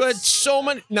propose? You had so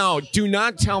many. No, do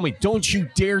not tell me. Don't you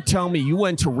dare tell me you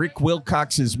went to Rick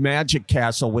Wilcox's Magic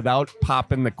Castle without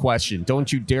popping the question.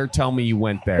 Don't you dare tell me you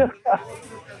went there.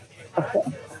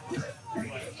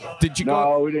 Did you go?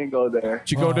 No, we didn't go there.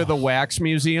 Did you go to the Wax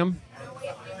Museum?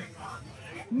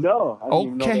 No, I didn't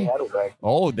even know they had a wax.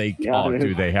 Oh, they. Yeah, Oh,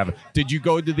 do they have it? Did you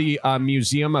go to the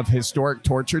Museum of Historic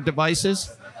Torture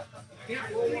Devices?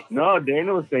 No,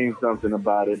 Dana was saying something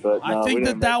about it, but no, I we think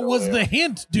didn't that make was our the way.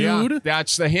 hint, dude. Yeah,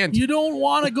 that's the hint. You don't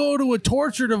want to go to a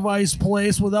torture device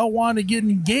place without wanting to get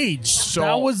engaged.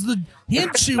 That was the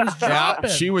hint she was Yeah, dropping.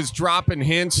 she was dropping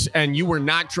hints, and you were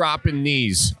not dropping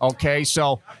knees. Okay,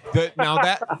 so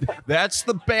that's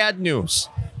the bad news.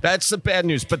 That's the bad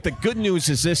news. But the good news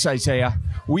is this, Isaiah.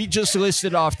 We just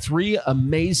listed off 3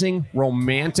 amazing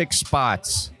romantic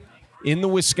spots in the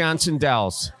Wisconsin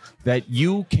Dells that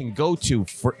you can go to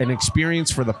for an experience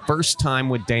for the first time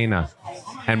with Dana.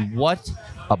 And what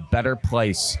a better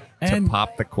place to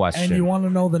pop the question. And you want to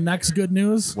know the next good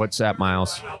news? What's that,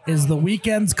 Miles? Is the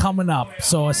weekend's coming up.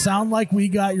 So it sounds like we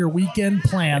got your weekend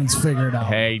plans figured out.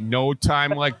 Hey, no time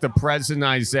like the present,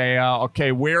 Isaiah.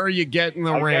 Okay, where are you getting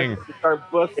the I ring? guess we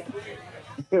start booking.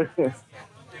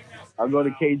 I'll go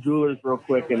to K Jewelers real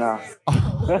quick and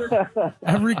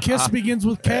Every kiss begins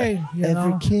with K. You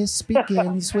know? kiss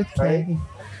begins with K.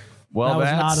 Well,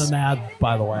 that was not an ad,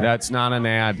 by the way. That's not an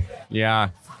ad. Yeah.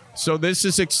 So this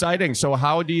is exciting. So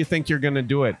how do you think you're going to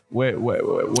do it? Wait.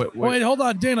 Wait, hold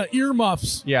on, Dana.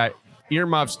 Earmuffs. Yeah,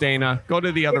 earmuffs, Dana. Go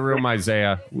to the other room,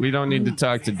 Isaiah. We don't need to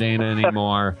talk to Dana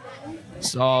anymore.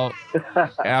 So,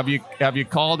 have you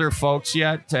called her folks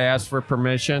yet to ask for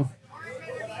permission?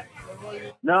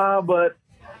 no, but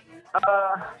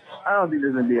I don't think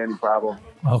there's gonna be any problem.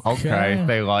 Okay,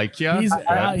 they like you.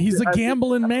 He's a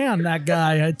gambling man, that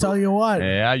guy. I tell you what.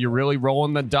 Yeah, you're really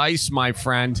rolling the dice, my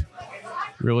friend.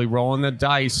 Really rolling the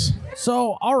dice.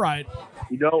 So, all right.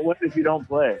 You don't win if you don't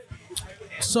play.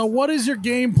 So, what is your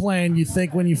game plan, you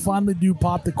think, when you finally do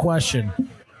pop the question?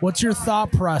 What's your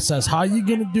thought process? How are you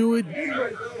going to do it?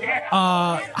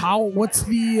 What's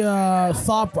the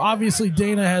thought? Obviously,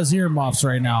 Dana has earmuffs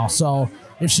right now. So,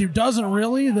 if she doesn't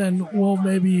really, then we'll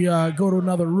maybe go to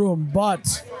another room.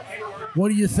 But what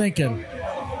are you thinking?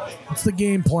 What's the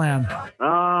game plan?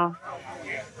 I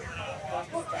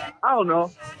don't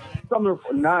know. Something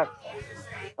not.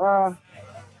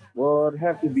 Well, it'd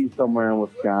have to be somewhere in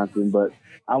Wisconsin, but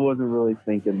I wasn't really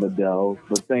thinking the Dells.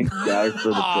 But thanks, guys, for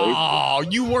the place. Oh,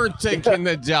 you weren't thinking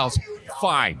the Dells.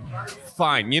 Fine.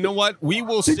 You know what? We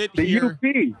will sit The here.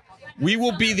 UP. We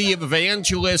will be the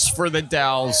evangelists for the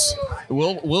Dells.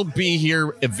 We'll be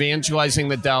here evangelizing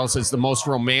the Dells as the most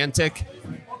romantic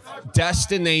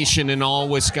destination in all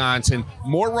Wisconsin.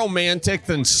 More romantic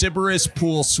than Sybaris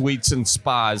pool suites and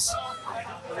spas.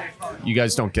 You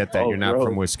guys don't get that. Oh, You're not gross.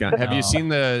 from Wisconsin. Have you seen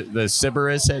the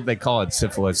Sybaris? They call it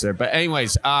syphilis there. But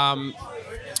anyways, all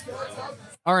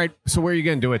right. So where are you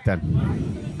going to do it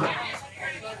then?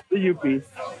 The UP.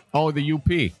 Oh, the UP.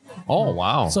 Oh,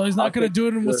 wow. So, he's not going to do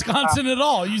it in Wisconsin at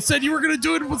all. You said you were going to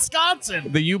do it in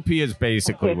Wisconsin. The UP is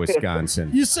basically Wisconsin.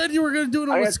 You said you were going to do it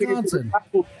in I got tickets to Wisconsin.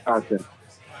 Wisconsin.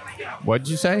 What'd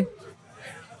you say?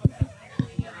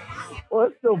 Well,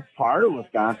 it's still part of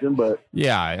Wisconsin, but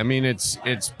Yeah, I mean it's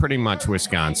pretty much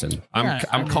Wisconsin. I'm Yeah,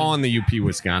 I mean- calling the UP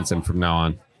Wisconsin from now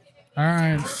on. All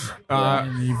right.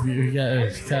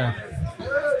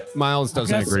 Miles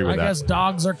doesn't agree with I that. guess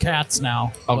dogs are cats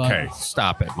now. Okay,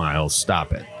 stop it, Miles.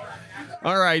 Stop it.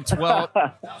 All right. Well,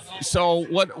 so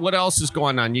what else is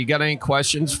going on? You got any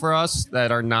questions for us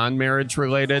that are non-marriage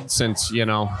related? Since you're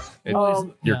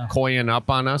yeah. coying up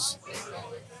on us.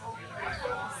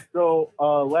 so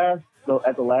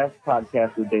at the last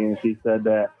podcast with Dana, she said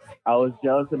that I was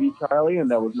jealous of you, Charlie, and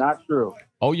that was not true.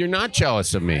 Oh, you're not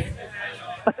jealous of me.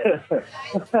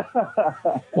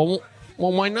 Well,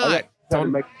 why not?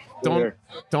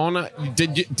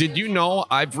 Did you know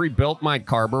I've rebuilt my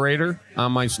carburetor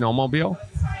on my snowmobile?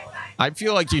 I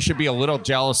feel like you should be a little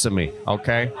jealous of me,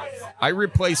 okay? I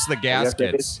replaced the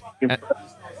gaskets.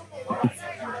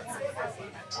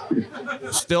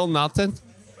 Still nothing?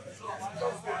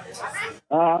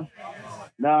 No,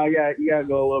 you gotta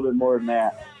go a little bit more than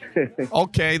that.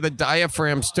 Okay, the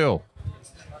diaphragms too.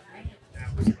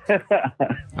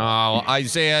 Oh,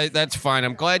 Isaiah, that's fine.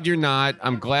 I'm glad you're not.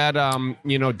 I'm glad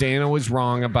Dana was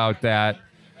wrong about that.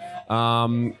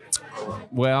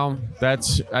 Well,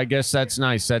 I guess that's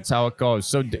nice. That's how it goes.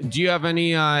 So, do you have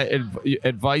any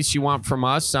advice you want from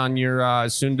us on your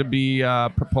soon-to-be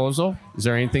proposal? Is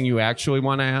there anything you actually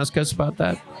want to ask us about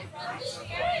that?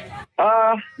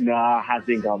 Nah, I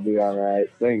think I'll be all right.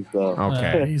 Thanks, though.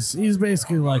 Okay. He's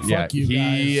basically like, fuck you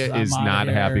guys. He I'm is outta not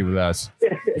here. happy with us.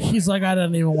 He's like, I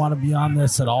didn't even want to be on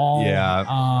this at all. Yeah.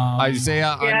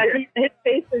 Isaiah. Yeah, his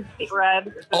face is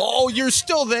red. Oh, you're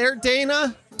still there,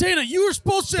 Dana? Dana, you were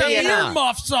supposed to have Dana.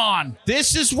 earmuffs on.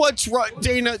 This is what's right,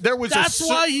 Dana. There was That's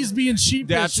why he's being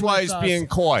sheepish. That's why with he's us. being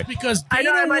coy. Because I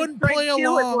know Dana I'm on wouldn't strike play 2 with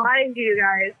along. lying to you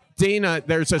guys. Dana,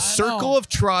 there's a circle of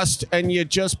trust, and you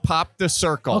just popped the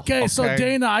circle. Okay, so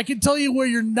Dana, I can tell you where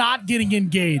you're not getting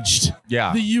engaged.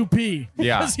 Yeah. The UP.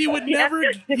 Yeah. Because he would never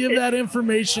give that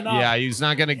information up. Yeah, he's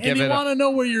not going to And give you it want to know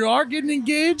where you are getting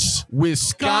engaged?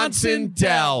 Wisconsin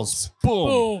Dells. Boom.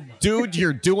 Boom. Dude,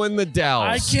 you're doing the Dells.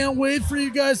 I can't wait for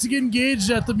you guys to get engaged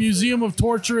at the Museum of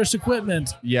Torturous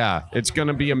Equipment. Yeah, it's going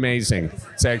to be amazing.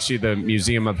 It's actually the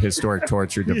Museum of Historic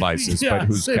Torture Devices, Yeah, but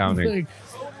who's same counting? thing.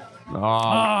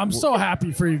 I'm so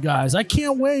happy for you guys. I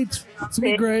can't wait. It's going to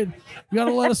be great. You got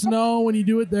to let us know when you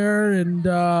do it there. And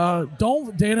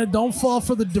don't fall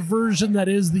for the diversion that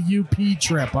is the UP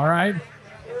trip, all right?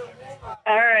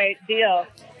 All right, deal.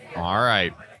 All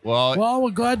right. Well, we're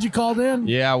glad you called in.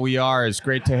 yeah, we are. It's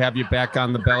great to have you back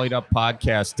on the Bellied Up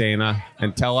podcast, Dana.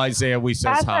 And tell Isaiah we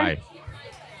says Awesome. hi.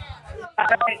 All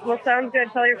right, well, sounds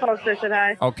good. Tell your folks I said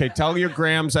hi. Okay, tell your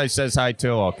Grams I says hi too,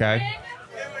 okay?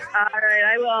 All right,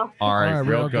 I will. All right, All right,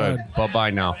 real real good. good.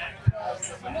 Bye-bye now.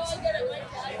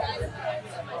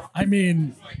 I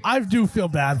mean, I do feel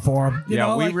bad for him. You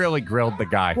know, We like- really grilled the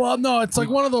guy. Well, no, it's like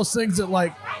one of those things that,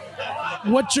 like,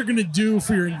 what you're going to do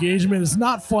for your engagement is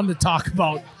not fun to talk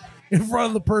about in front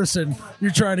of the person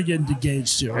you're trying to get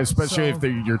engaged to. Especially So, if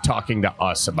you're talking to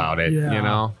us about it, Yeah. you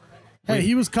know? Hey,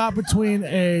 he was caught between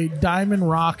a diamond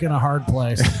rock and a hard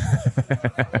place.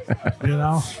 You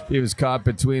know? He was caught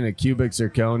between a cubic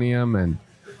zirconium and...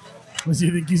 Does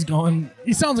he think he's going?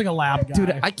 He sounds like a lab guy.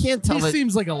 Dude, I can't tell He the...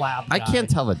 seems like a lab guy. I can't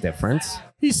tell the difference.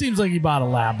 He seems like he bought a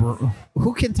lab.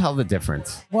 Who can tell the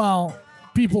difference? Well,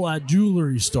 people at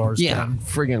jewelry stores. can.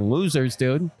 Friggin' losers,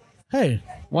 dude. Hey.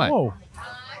 What? Whoa.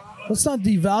 Let's not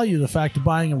devalue the fact of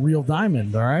buying a real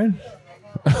diamond, all right?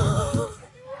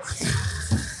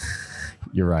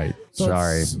 You're right. So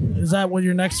Sorry. Is that what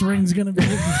your next ring's going to be?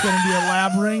 It's going to be a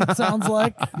lab ring, it sounds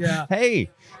like? Yeah. Hey,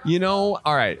 all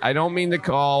right. I don't mean to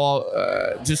call.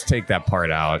 Just take that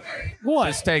part out. What?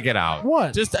 Just take it out.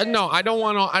 What? Just no. I don't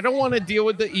want to. I don't want to deal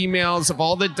with the emails of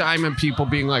all the diamond people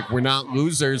being like, "We're not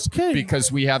losers Okay.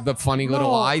 because we have the funny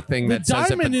little eye thing that says if a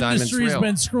diamond diamond's industry's real."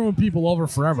 been screwing people over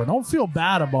forever. Don't feel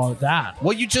bad about that.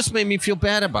 Well, you just made me feel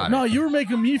bad about No, it. you were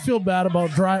making me feel bad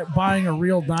about buying a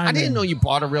real diamond. I didn't know you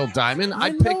bought a real diamond.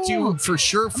 I picked you know. for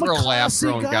sure I'm for a classy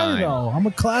lab-grown guy, though. I'm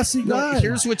a classy guy. No,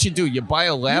 here's what you do: you buy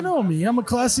a You lab. know me. I'm a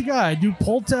classy guy. I do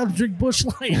pull tabs, drink Busch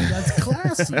Light. That's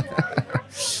classy.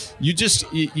 You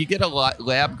just you get a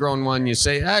lab-grown one. You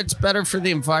say it's better for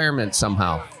the environment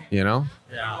somehow. You know,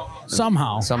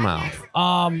 Somehow. somehow.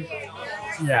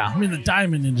 Yeah. I mean, the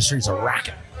diamond industry's a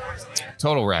racket.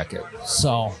 Total racket.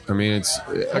 So I mean, it's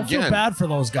I feel again. bad for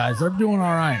those guys. They're doing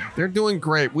all right. They're doing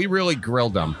great. We really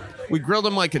grilled them. We grilled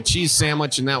them like a cheese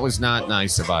sandwich, and that was not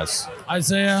nice of us.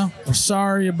 Isaiah, we're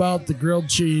sorry about the grilled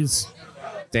cheese.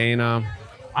 Dana,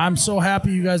 I'm so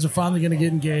happy you guys are finally going to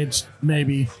get engaged.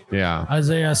 Maybe yeah,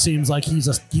 Isaiah seems like he's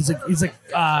the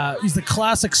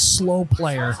classic slow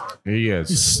player. he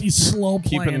is. He's slow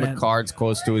playing Keeping the it. cards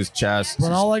close to his chest.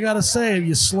 But all I gotta say, if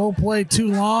you slow play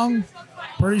too long,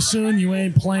 pretty soon you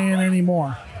ain't playing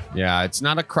anymore. Yeah, it's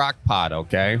not a crock pot,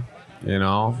 okay? You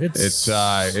know, it's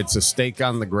a steak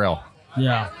on the grill.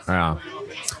 Yeah. Yeah.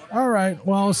 All right.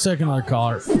 Well, let's take another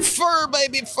caller. Fur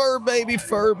baby, fur baby,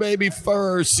 fur baby,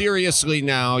 fur. Seriously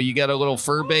now, you got a little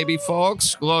fur baby,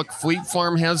 folks? Look, Fleet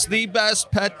Farm has the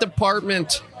best pet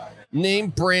department. Name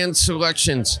brand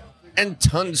selections and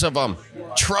tons of them.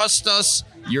 Trust us,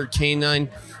 your canine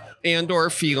and or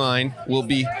feline will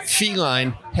be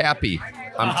feline happy.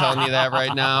 I'm telling you that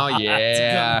right now.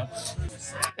 Yeah.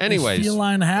 Anyways.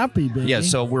 Feline happy, baby. Yeah,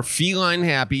 so we're feline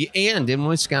happy. And in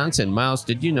Wisconsin, Miles,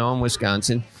 did you know in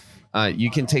Wisconsin, you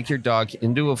can take your dog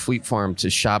into a Fleet Farm to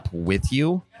shop with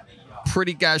you?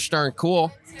 Pretty gosh darn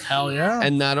cool. Hell yeah.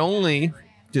 And not only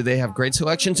do they have great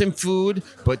selections in food,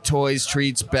 but toys,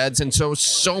 treats, beds, and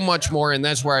so much more. And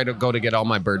that's where I go to get all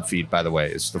my bird feed, by the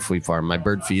way, is the Fleet Farm, my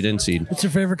bird feed and seed. What's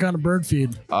your favorite kind of bird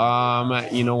feed?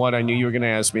 You know what? I knew you were going to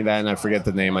ask me that, and I forget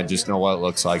the name. I just know what it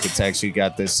looks like. It's actually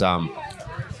got this gal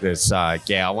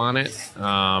on it.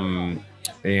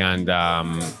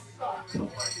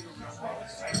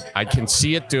 I can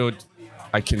see it, dude.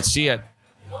 I can see it.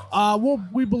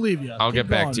 We believe you. I'll get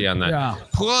back to you on that. Yeah.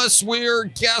 Plus, we're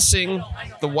guessing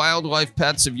the wildlife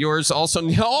pets of yours also.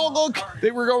 Oh, look,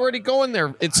 they were already going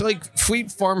there. It's like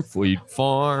Fleet Farm. Fleet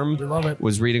Farm. We love it.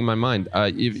 Was reading my mind.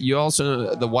 You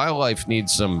also, the wildlife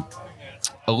needs a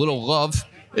little love,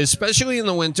 especially in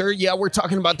the winter. Yeah, we're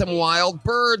talking about them wild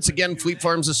birds. Again, Fleet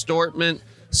Farm's assortment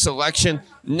selection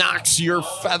knocks your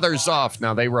feathers off.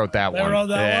 Now they wrote that one. Wrote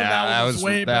that one. Yeah, That was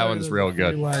way that better one's than real the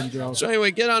good. free line joke. So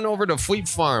anyway, get on over to Fleet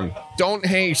Farm. Don't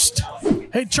haste.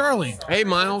 Hey, Charlie, Hey,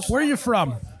 Miles. where are you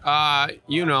from?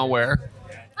 You know where?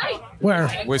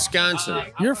 Where? Wisconsin.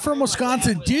 You're from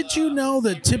Wisconsin. Did you know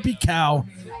that Tippy Cow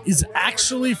is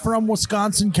actually from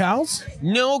Wisconsin Cows?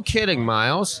 No kidding,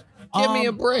 Miles. Give me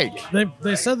a break.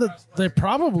 They said that they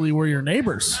probably were your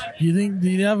neighbors. Do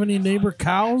you have any neighbor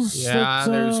cows? Yeah,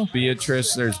 there's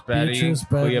Beatrice, there's Betty, Beatrice,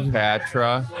 Betty.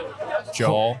 Cleopatra,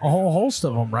 Joel. a whole host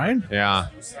of them, right? Yeah.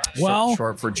 Well-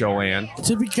 short for Joanne.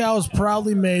 Tippy Cow is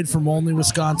proudly made from only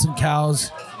Wisconsin cows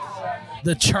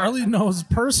that Charlie knows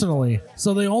personally.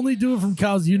 So they only do it from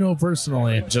cows you know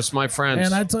personally. Just my friends.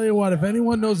 And I tell you what, if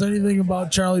anyone knows anything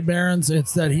about Charlie Barons,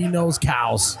 it's that he knows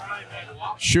cows.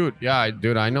 Shoot, yeah,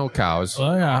 dude, I know cows.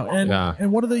 Oh yeah.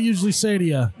 And what do they usually say to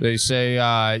you? They say,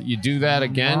 you do that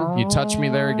again, you touch me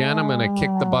there again, I'm gonna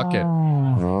kick the bucket.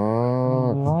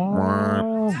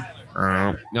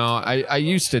 No, I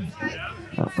used to.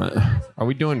 Are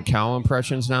we doing cow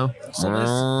impressions now?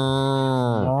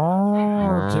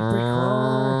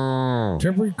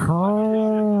 Tippy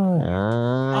Cow.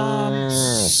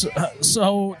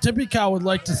 So Tippy Cow would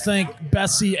like to thank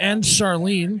Bessie and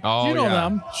Charlene. Oh, you know yeah.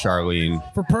 them.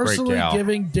 Charlene. For personally gal.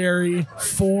 giving dairy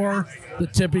for the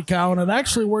Tippy Cow. And it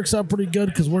actually works out pretty good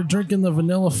because we're drinking the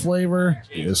vanilla flavor.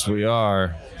 Yes, we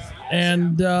are.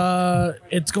 And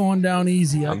it's going down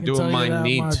easy. I I'm can doing tell you mine that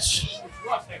neat. much.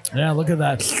 Yeah, look at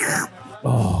that.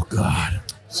 Oh, God.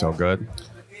 So good.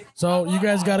 So you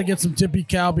guys got to get some Tippy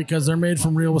Cow because they're made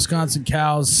from real Wisconsin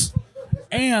cows.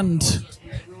 And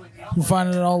you can find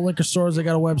it at all liquor stores. They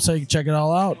got a website. You can check it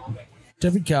all out.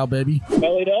 Tippy Cow, baby.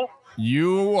 Bellied up?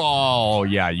 You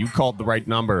called the right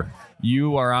number.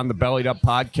 You are on the Bellied Up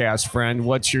podcast, friend.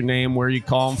 What's your name? Where are you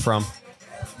calling from?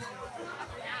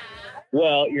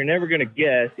 Well, you're never going to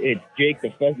guess. It's Jake, the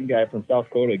pheasant guy from South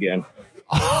Dakota again.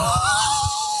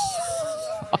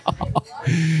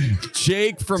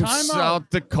 Jake from Time out. South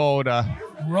Dakota.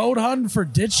 Road hunting for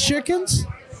ditch chickens?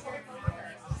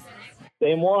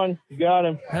 Same one. You got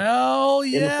him. Hell the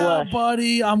yeah, flesh.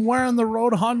 buddy. I'm wearing the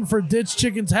road hunting for ditch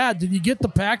chickens hat. Did you get the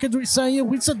package we sent you?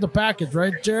 We sent the package,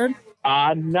 right, Jared?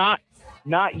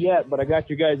 Not yet, but I got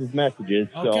your guys' messages.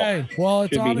 So Okay. Well,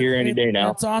 it's should be on here any day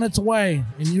now. It's on its way.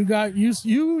 And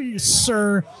you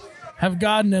sir, have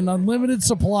gotten an unlimited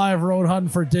supply of road hunting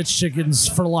for ditch chickens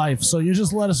for life. So you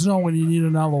just let us know when you need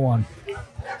another one.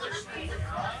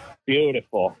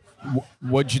 Beautiful.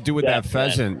 What'd you do with that That's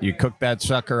pheasant? You cooked that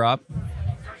sucker up?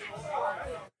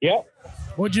 Yep.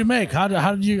 What'd you make? How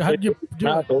did you do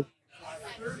it?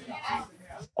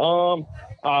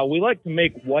 Tacos. We like to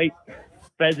make white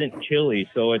pheasant chili,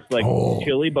 so it's like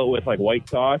chili but with like white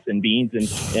sauce and beans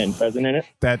and pheasant in it.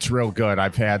 That's real good.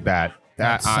 I've had that.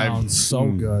 That sounds so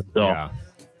good. So Yeah.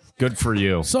 Good for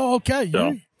you. So okay,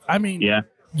 So, yeah,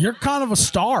 you're kind of a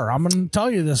star. I'm going to tell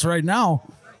you this right now.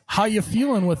 How you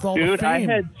feeling with all the dude, I fame?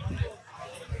 had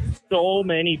so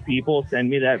many people send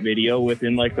me that video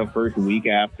within like the first week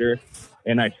after,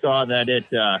 and I saw that it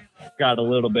got a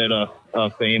little bit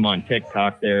of fame on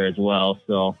TikTok there as well.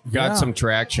 So Got Yeah. some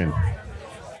traction.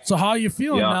 So how you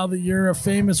feeling Yeah. now that you're a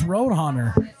famous road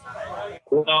hunter?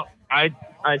 well,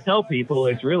 I tell people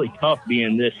it's really tough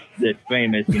being this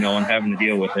famous, and having to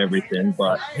deal with everything,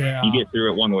 but Yeah. you get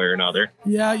through it one way or another.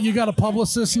 Yeah, you got a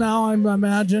publicist now, I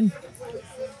imagine.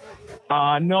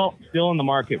 No, still in the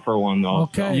market for one though.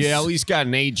 Okay. You at least got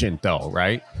an agent, though,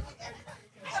 right?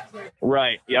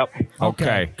 Right. Yep.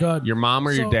 Okay, good. Your mom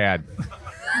or your So- dad?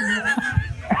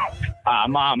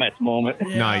 Mom at the moment.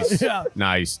 Yeah, Nice. Yeah.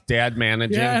 Nice. Dad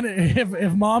managing? Yeah, and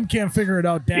if mom can't figure it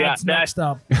out, dad's Yeah, next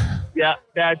up. Yeah,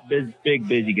 that's big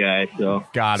busy guy. So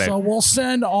Got it. So we'll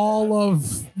send all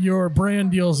of your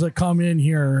brand deals that come in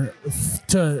here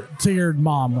to your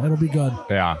mom. It'll be good.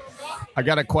 Yeah. I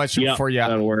got a question yeah, for you.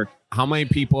 that'll work. How many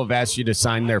people have asked you to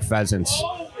sign their pheasants?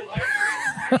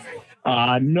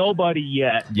 Nobody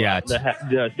yet. Yet.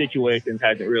 The situation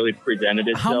hasn't really presented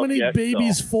itself. How many yet,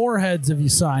 babies' foreheads have you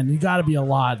signed? You got to be a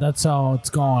lot. That's how it's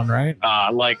going, right?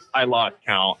 Like I lost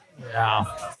count Yeah.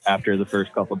 after the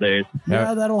first couple days.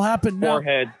 Yeah, that'll happen. Now,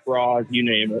 Foreheads, bras, you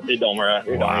name it. It don't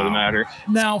really matter.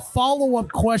 now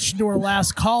follow-up question to our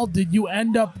last call. Did you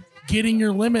end up getting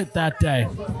your limit that day.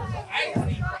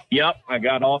 Yep, I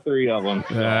got all 3 of them.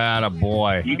 That a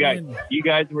boy. You guys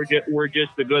were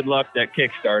just the good luck that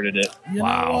kickstarted it. You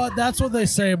Wow. know what? That's what they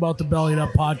say about the Bellied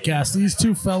Up podcast. These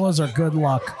 2 fellas are good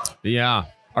luck. Yeah.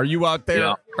 Are you out there?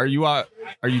 Yeah.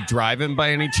 Are you driving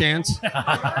by any chance?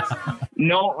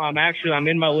 No, I'm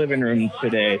in my living room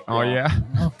today. So. Oh yeah.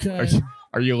 Okay.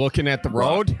 Are you looking at the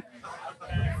road?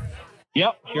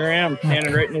 Yep, sure am.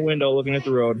 Standing right in the window looking at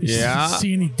the road. Yeah.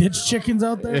 See any ditch chickens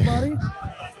out there, buddy?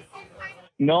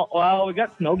 No, well, we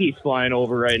got snow geese flying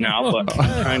over right now, but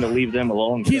I'm trying to leave them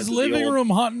alone. He's living room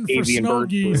hunting for avian snow bird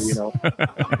geese. flu,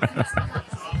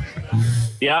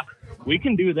 Yeah, we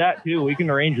can do that too. We can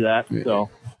arrange that. So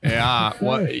Yeah.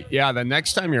 Well, yeah. The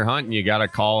next time you're hunting, you got to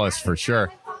call us for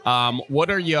sure. What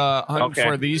are you hunting Okay.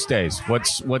 for these days?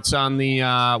 What's on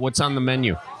the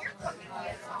menu?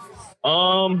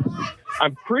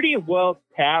 I'm pretty well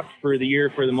tapped for the year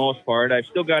for the most part. I've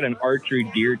still got an archery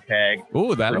deer tag Ooh,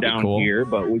 for that'll be down cool. here,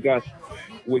 but we got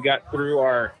through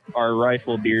our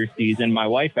rifle deer season. My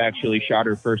wife actually shot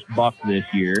her first buck this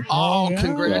year. Oh, yeah.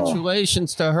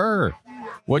 congratulations to her.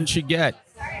 What'd she get?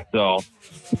 So,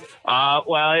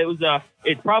 well,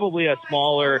 it's probably a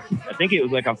smaller, I think it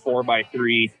was like a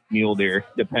 4x3 mule deer,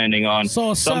 depending on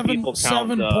So a some people count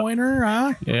seven the, pointer,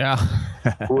 huh? Yeah.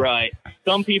 right.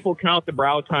 Some people count the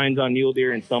brow tines on mule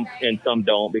deer and some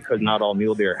don't because not all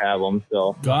mule deer have them.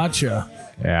 So, Gotcha.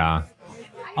 Yeah.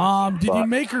 Did you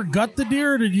make her gut the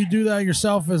deer, or did you do that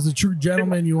yourself as the true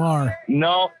gentleman you are?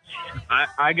 no,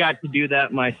 I got to do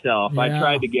that myself. I Yeah.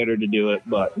 tried to get her to do it,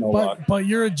 but no luck. But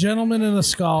you're a gentleman and a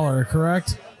scholar,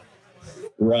 correct?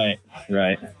 Right.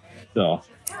 So,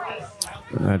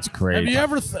 That's great. Have you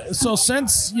ever? So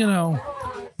since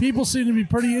people seem to be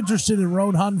pretty interested in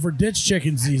road hunting for ditch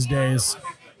chickens these days.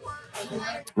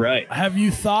 right. Have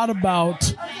you thought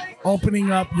about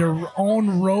opening up your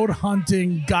own road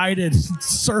hunting guided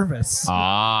service?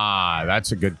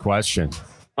 That's a good question.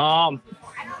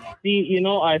 See,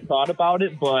 I thought about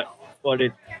it, but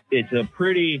it's a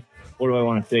pretty, what do I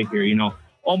want to say here?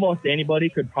 Almost anybody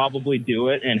could probably do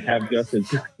it and have just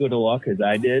as good a luck as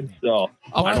I did. So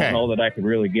I Okay. don't know that I could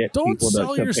really get Don't people sell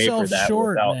to pay for yourself that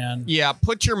short, without. man. Yeah,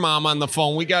 put your mom on the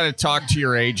phone. We got to talk to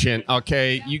your agent.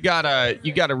 Okay, you gotta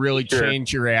really Sure.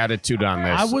 change your attitude on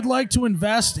this. I would like to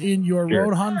invest in your Sure.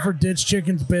 road hunting for ditch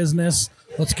chickens business.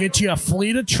 Let's get you a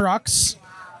fleet of trucks,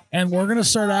 and we're gonna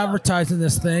start advertising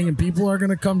this thing, and people are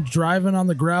gonna come driving on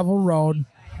the gravel road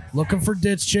looking for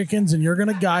ditch chickens, and you're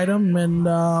gonna guide them, and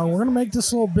we're gonna make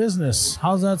this a little business.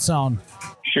 How's that sound?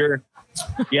 Sure.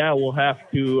 Yeah, we'll have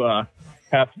to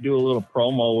do a little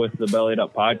promo with the Bellied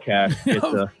Up podcast.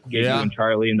 Get you and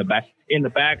Charlie in the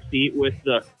back seat with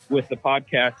the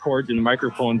podcast cords and the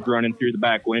microphones running through the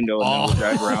back window, and then we'll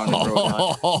drive around and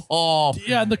road hunt.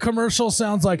 Yeah, the commercial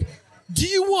sounds like, "Do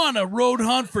you want a road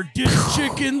hunt for ditch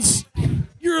chickens?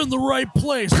 You're in the right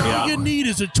place. All you need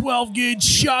is a 12-gauge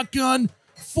shotgun,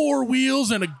 4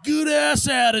 wheels, and a good-ass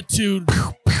attitude.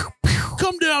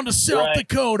 Come down to South Right.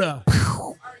 Dakota.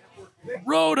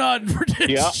 Road hunting for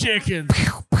ditch chickens."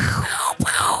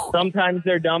 Sometimes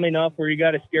they're dumb enough where you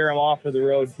got to scare them off of the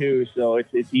road too, so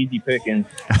it's easy pickings.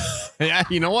 Yeah,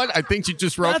 you know what? I think you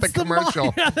just wrote That's the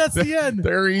commercial. Yeah, that's the end.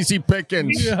 They're easy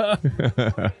pickings. Yeah.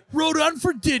 Road hunting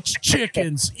for ditch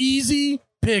chickens. Easy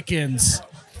pickings.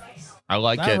 I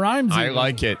like That it. rhymes I even.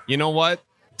 like it. You know what?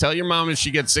 Tell your mom if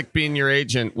she gets sick being your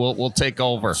agent, we'll take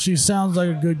over. She sounds like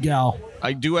a good gal.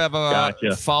 I do have a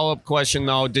Gotcha. follow-up question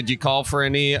though. Did you call for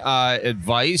any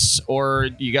advice, or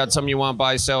you got something you want to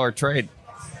buy, sell, or trade?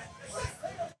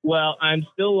 Well, I'm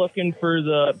still looking for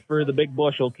the big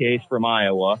bushel case from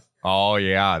Iowa, Oh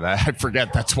yeah, I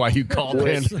forget. That's why you called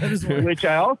in. which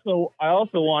I also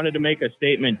wanted to make a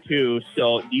statement too.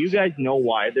 So, do you guys know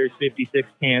why there's 56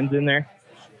 cans in there?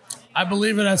 I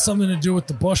believe it has something to do with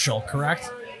the bushel, correct?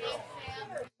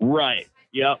 Right.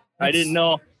 Yep. I didn't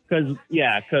know because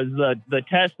the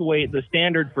test weight, the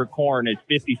standard for corn is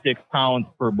 56 pounds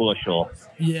per bushel.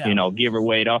 Yeah. Give or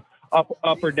weight up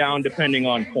or down depending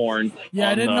on corn. Yeah,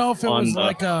 I didn't know if it was the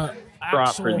like a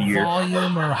crop for actual the year.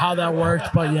 volume or how that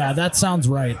worked, but yeah, that sounds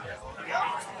right.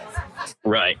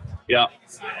 Right. Yep.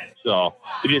 So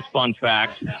it is fun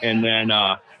fact. And then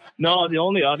no, the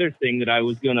only other thing that I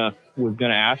was gonna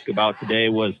ask about today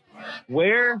was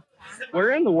where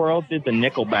in the world did the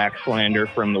Nickelback slander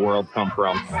from the world come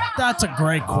from? That's a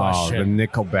great Oh, question. the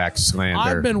Nickelback slander.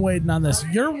 I've been waiting on this.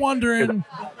 You're wondering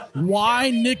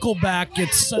why Nickelback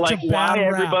gets such Like a bad why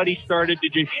rap. everybody started to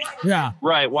just Yeah.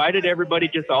 right? Why did everybody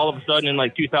just all of a sudden in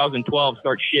like 2012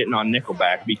 start shitting on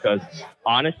Nickelback? Because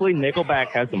honestly, Nickelback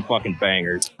has some fucking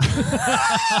bangers.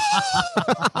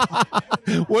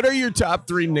 What are your top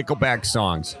 3 Nickelback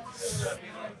songs?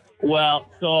 Well,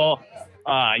 so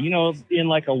in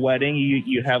like a wedding,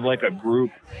 you have like a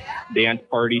group dance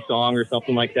party song or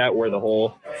something like that, where the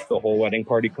whole wedding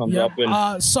party comes Yep. up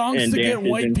and songs and to get dances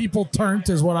white and- people turned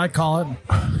is what I call it.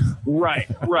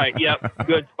 right, yep,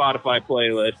 good Spotify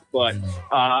playlist. But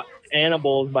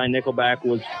Animals by Nickelback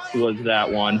was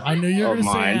that one. I knew you were of going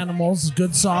to say mine. Animals.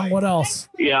 Good song. What else?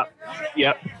 Yep,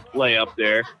 lay up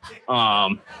there.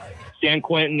 San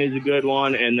Quentin is a good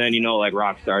one, and then like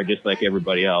Rockstar, just like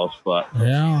everybody else. But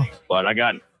Yeah. I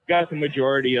got the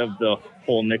majority of the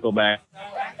whole Nickelback.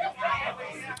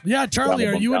 Yeah, Charlie,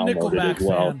 are you a downloaded Nickelback as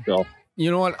well? fan? So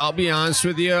You know what? I'll be honest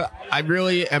with you. I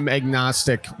really am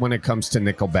agnostic when it comes to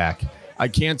Nickelback. I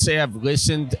can't say I've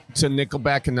listened to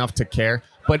Nickelback enough to care,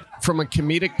 but from a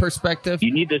comedic perspective,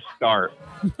 you need to start.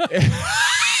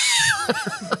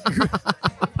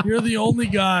 You're the only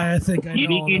guy I think I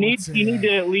know. You need to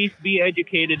at least be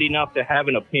educated enough to have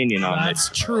an opinion on it. That's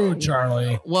true,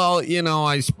 Charlie. well,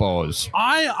 I suppose.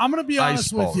 I'm going to be I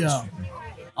honest with you.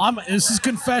 suppose. This is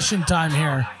confession time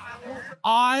here.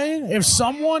 If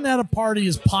someone at a party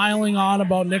is piling on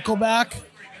about Nickelback,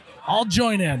 I'll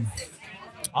join in.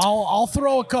 I'll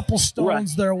throw a couple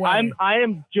stones their way. I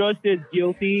am just as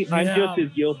guilty. I'm Yeah. just as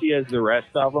guilty as the rest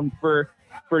of them for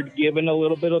giving a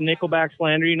little bit of Nickelback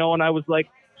slander. When I was like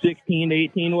 16,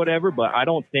 18, whatever. But I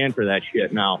don't stand for that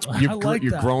shit now. You've, I like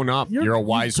you're that. grown up. You're a you've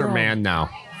wiser grown. man now.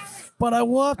 But I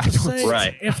will have to say,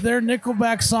 Right. if their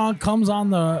Nickelback song comes on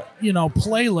the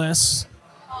playlist,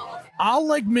 I'll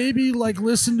maybe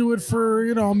listen to it for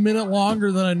a minute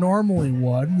longer than I normally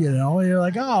would. You're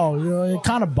like, oh, it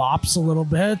kind of bops a little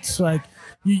bit. It's like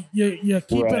you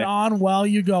keep it Right. on while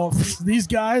you go. These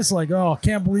guys, I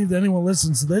can't believe that anyone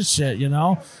listens to this shit.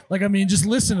 Just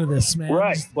listen to this, man.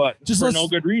 Right, but just for let's- no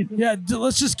good reason. Yeah,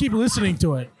 let's just keep listening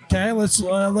to it. Okay, let's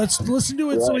listen to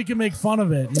it so we can make fun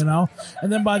of it,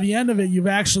 And then by the end of it, you've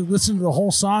actually listened to the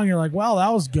whole song. You're like, wow,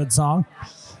 that was a good song.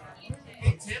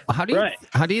 How do you Right.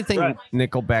 How do you think Right.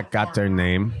 Nickelback got their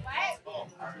name?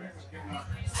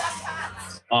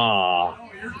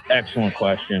 Excellent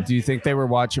question. Do you think they were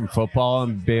watching football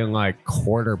and being like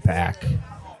quarterback,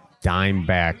 dime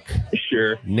back,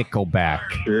 Sure, Nickelback,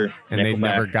 sure. and they Nickelback.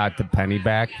 never got the penny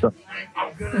back?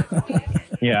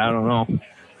 Yeah, I don't know.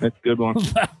 That's a good one.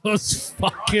 That was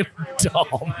fucking dumb.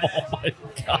 Oh my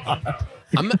god.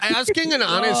 I'm asking an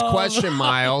honest question,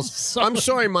 Miles. I'm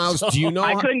sorry, Miles. Do you know?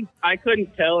 I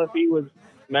couldn't tell if he was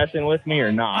messing with me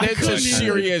or not. It's a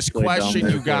serious question,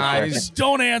 you guys.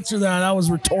 Don't answer that. That was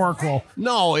rhetorical.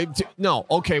 No.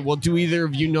 Okay. Well, do either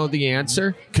of you know the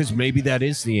answer? Because maybe that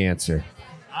is the answer.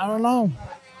 I don't know.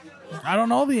 I don't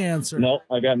know the answer. No,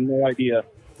 I got no idea.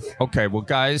 Okay. Well,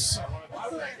 guys,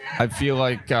 I feel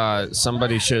like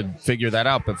somebody should figure that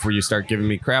out before you start giving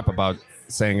me crap about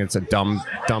saying it's a dumb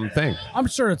thing. I'm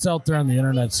sure it's out there on the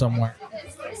internet somewhere.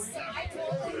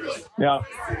 Yeah,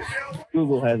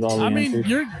 Google has all the I mean,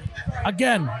 answers.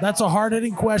 that's a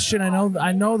hard-hitting question.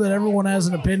 I know that everyone has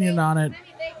an opinion on it.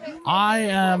 I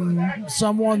am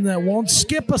someone that won't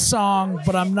skip a song,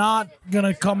 but I'm not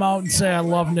gonna come out and say I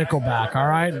love Nickelback. All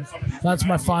right, that's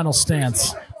my final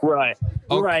stance. Right,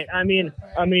 Okay. right. I mean,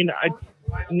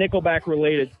 Nickelback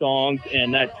related songs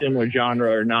and that similar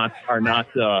genre are not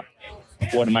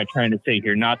what am I trying to say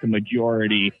here? Not the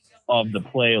majority of the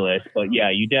playlist, but yeah,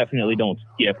 you definitely don't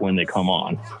skip when they come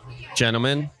on.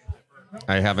 Gentlemen,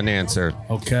 I have an answer.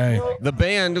 Okay. The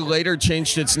band later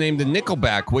changed its name to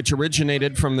Nickelback, which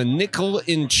originated from the nickel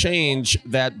in change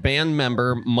that band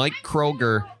member Mike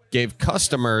Kroger gave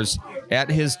customers at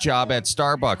his job at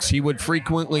Starbucks. He would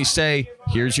frequently say,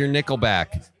 "Here's your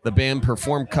Nickelback." The band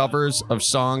performed covers of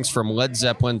songs from Led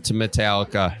Zeppelin to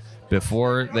Metallica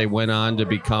before they went on to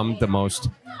become the most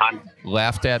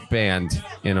laughed at band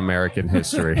in American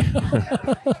history.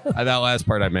 That last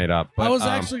part I made up. But, I was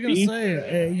actually gonna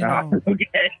say,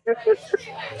 Okay,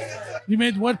 you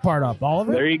made what part up? All of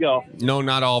it? there you go. no,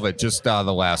 not all of it. Just the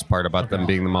last part about them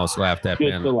being the most laughed at Just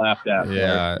band. to laugh at.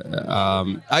 Yeah.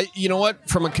 You know what?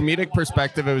 From a comedic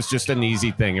perspective, it was just an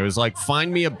easy thing. It was like,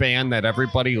 find me a band that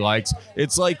everybody likes.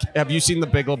 It's like, have you seen The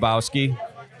Big Lebowski?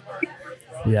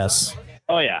 Yes.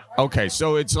 Oh yeah. Okay,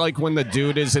 so it's like when the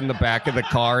dude is in the back of the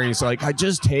car and he's like, I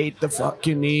just hate the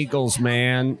fucking Eagles,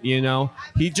 man.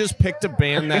 He just picked a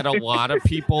band that a lot of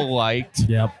people liked.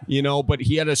 Yep. But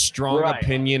he had a strong Right.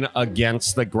 opinion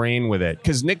against the grain with it.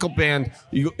 Because Nickelband,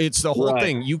 it's the whole Right.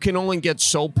 thing. You can only get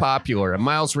so popular. And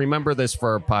Miles, remember this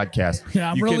for our podcast.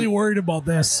 Yeah, I'm You really can- worried about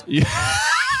this.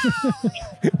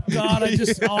 God,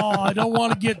 I don't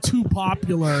want to get too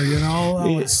popular, you know? That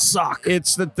would suck.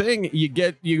 It's the thing.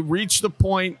 You reach the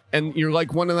point and you're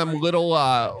like one of them little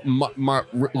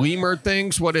lemur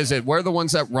things. What is it? We're the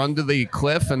ones that run to the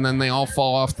cliff and then they all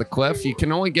fall off the cliff. You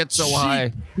can only get so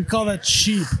high. We call that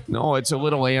sheep. No, it's a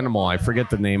little animal. I forget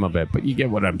the name of it, but you get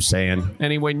what I'm saying.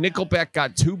 Anyway, Nickelback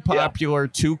got too popular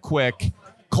too quick.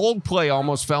 Coldplay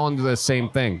almost fell into the same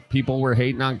thing. People were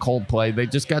hating on Coldplay. They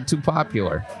just got too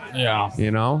popular. Yeah.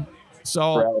 You know?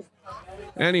 So,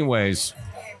 anyways,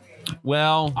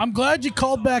 well. I'm glad you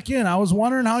called back in. I was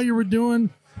wondering how you were doing.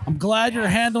 I'm glad you're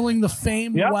handling the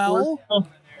fame well.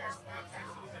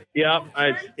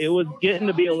 It was getting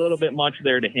to be a little bit much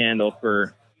there to handle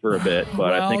for a bit,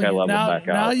 but I think I leveled back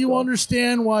out. Now you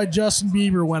understand why Justin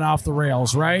Bieber went off the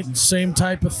rails, right? Same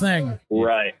type of thing.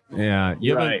 Right. Yeah.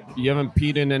 You haven't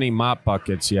peed in any mop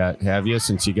buckets yet, have you,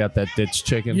 since you got that ditch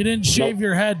chicken? You didn't shave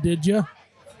your head, did you?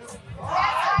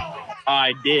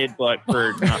 I did, but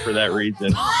not for that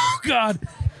reason. Oh, God.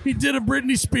 He did a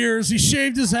Britney Spears. He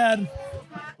shaved his head.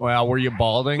 Well, were you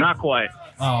balding? Not quite.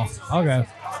 Oh, okay.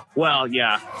 Well,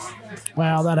 yeah.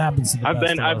 Well, that happens to the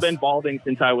best of I've us. been balding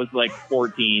since I was like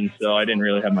 14, so I didn't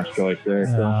really have much choice there.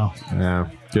 So. Yeah.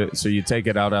 Good. So you take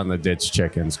it out on the ditch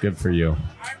chickens. Good for you.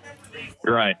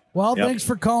 Right. Well, thanks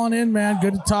for calling in, man.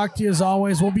 Good to talk to you as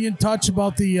always. We'll be in touch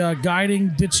about the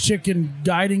ditch chicken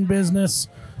guiding business.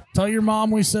 Tell your mom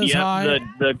we says hi.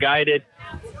 The guided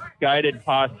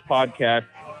podcast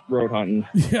road hunting.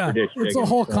 Yeah, it's a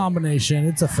whole combination.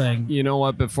 It's a thing. You know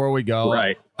what? Before we go,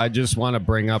 I just want to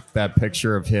bring up that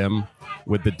picture of him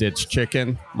with the ditch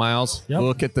chicken, Miles. Yep.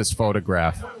 Look at this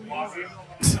photograph.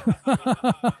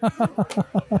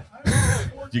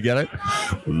 You get it?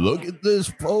 Look at this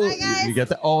photo. You get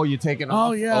that? Oh, you taking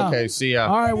off? Oh, yeah. Okay, see ya.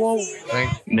 All right, well.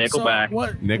 Nickelback. So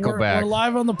what, Nickelback. We're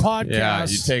live on the podcast. Yeah,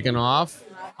 you taking off?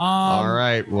 All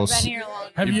right. We'll see.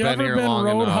 Have you ever been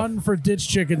road hunting for ditch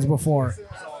chickens before?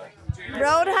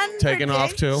 Road hunting Taking for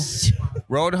off too?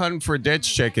 Road hunting for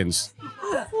ditch chickens.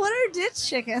 What are ditch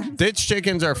chickens? Ditch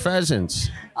chickens are pheasants.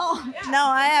 Oh, no,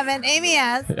 I haven't. Amy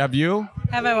has. Have you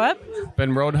Have I what?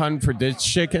 been road hunting for ditch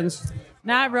chickens?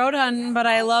 Not road hunting, but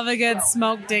I love a good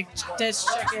smoked ditch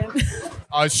chicken.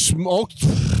 A smoked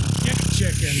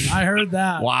chicken. I heard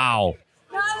that. Wow.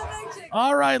 Not a big chicken.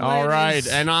 All right, ladies. All right.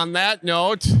 And on that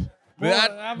note, have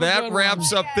a that good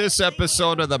wraps up this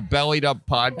episode of the Bellied Up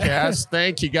Podcast.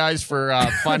 Thank you guys for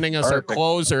finding us our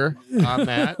closer on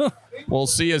that. We'll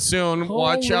see you soon.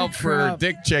 Watch Holy out for crap.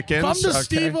 dick chickens. Come to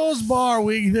Steve-O's bar.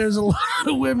 There's a lot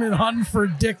of women hunting for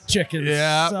dick chickens.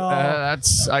 Yeah,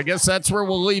 So, I guess that's where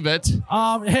we'll leave it.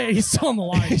 hey, he's still on the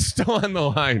line. He's still on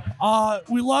the line.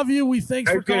 We love you. We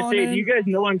thanks I for was gonna calling say, in. do you guys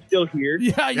know I'm still here?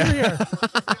 Yeah, you're here.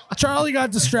 Charlie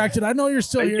got distracted. I know you're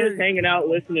still I'm here. just hanging out,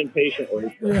 listening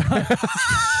patiently.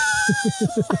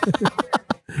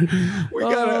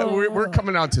 We're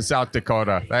coming out to South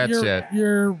Dakota. That's it.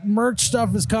 Your merch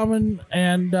stuff is coming,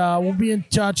 and we'll be in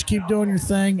touch. Keep doing your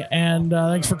thing, and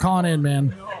thanks for calling in,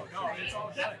 man.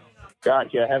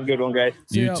 Gotcha. Have a good one, guys.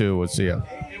 You too. We'll see you.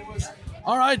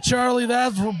 All right, Charlie,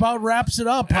 that about wraps it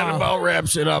up. That about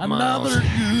wraps it up, Miles. Another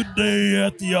good day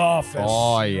at the office.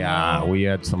 Oh, yeah. We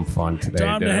had some fun today,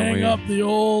 Time to didn't hang we? up the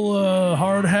old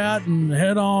hard hat and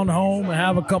head on home and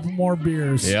have a couple more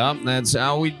beers. Yep, that's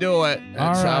how we do it.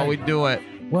 That's All right. how we do it.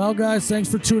 Well, guys, thanks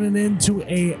for tuning in to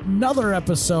another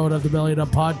episode of the Bellied Up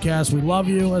Podcast. We love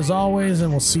you, as always, and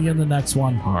we'll see you in the next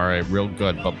one. All right, real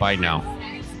good. But bye now.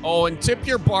 Oh, and tip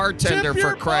your bartender, Tip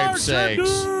your for Christ's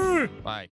sakes. bartender! Bye.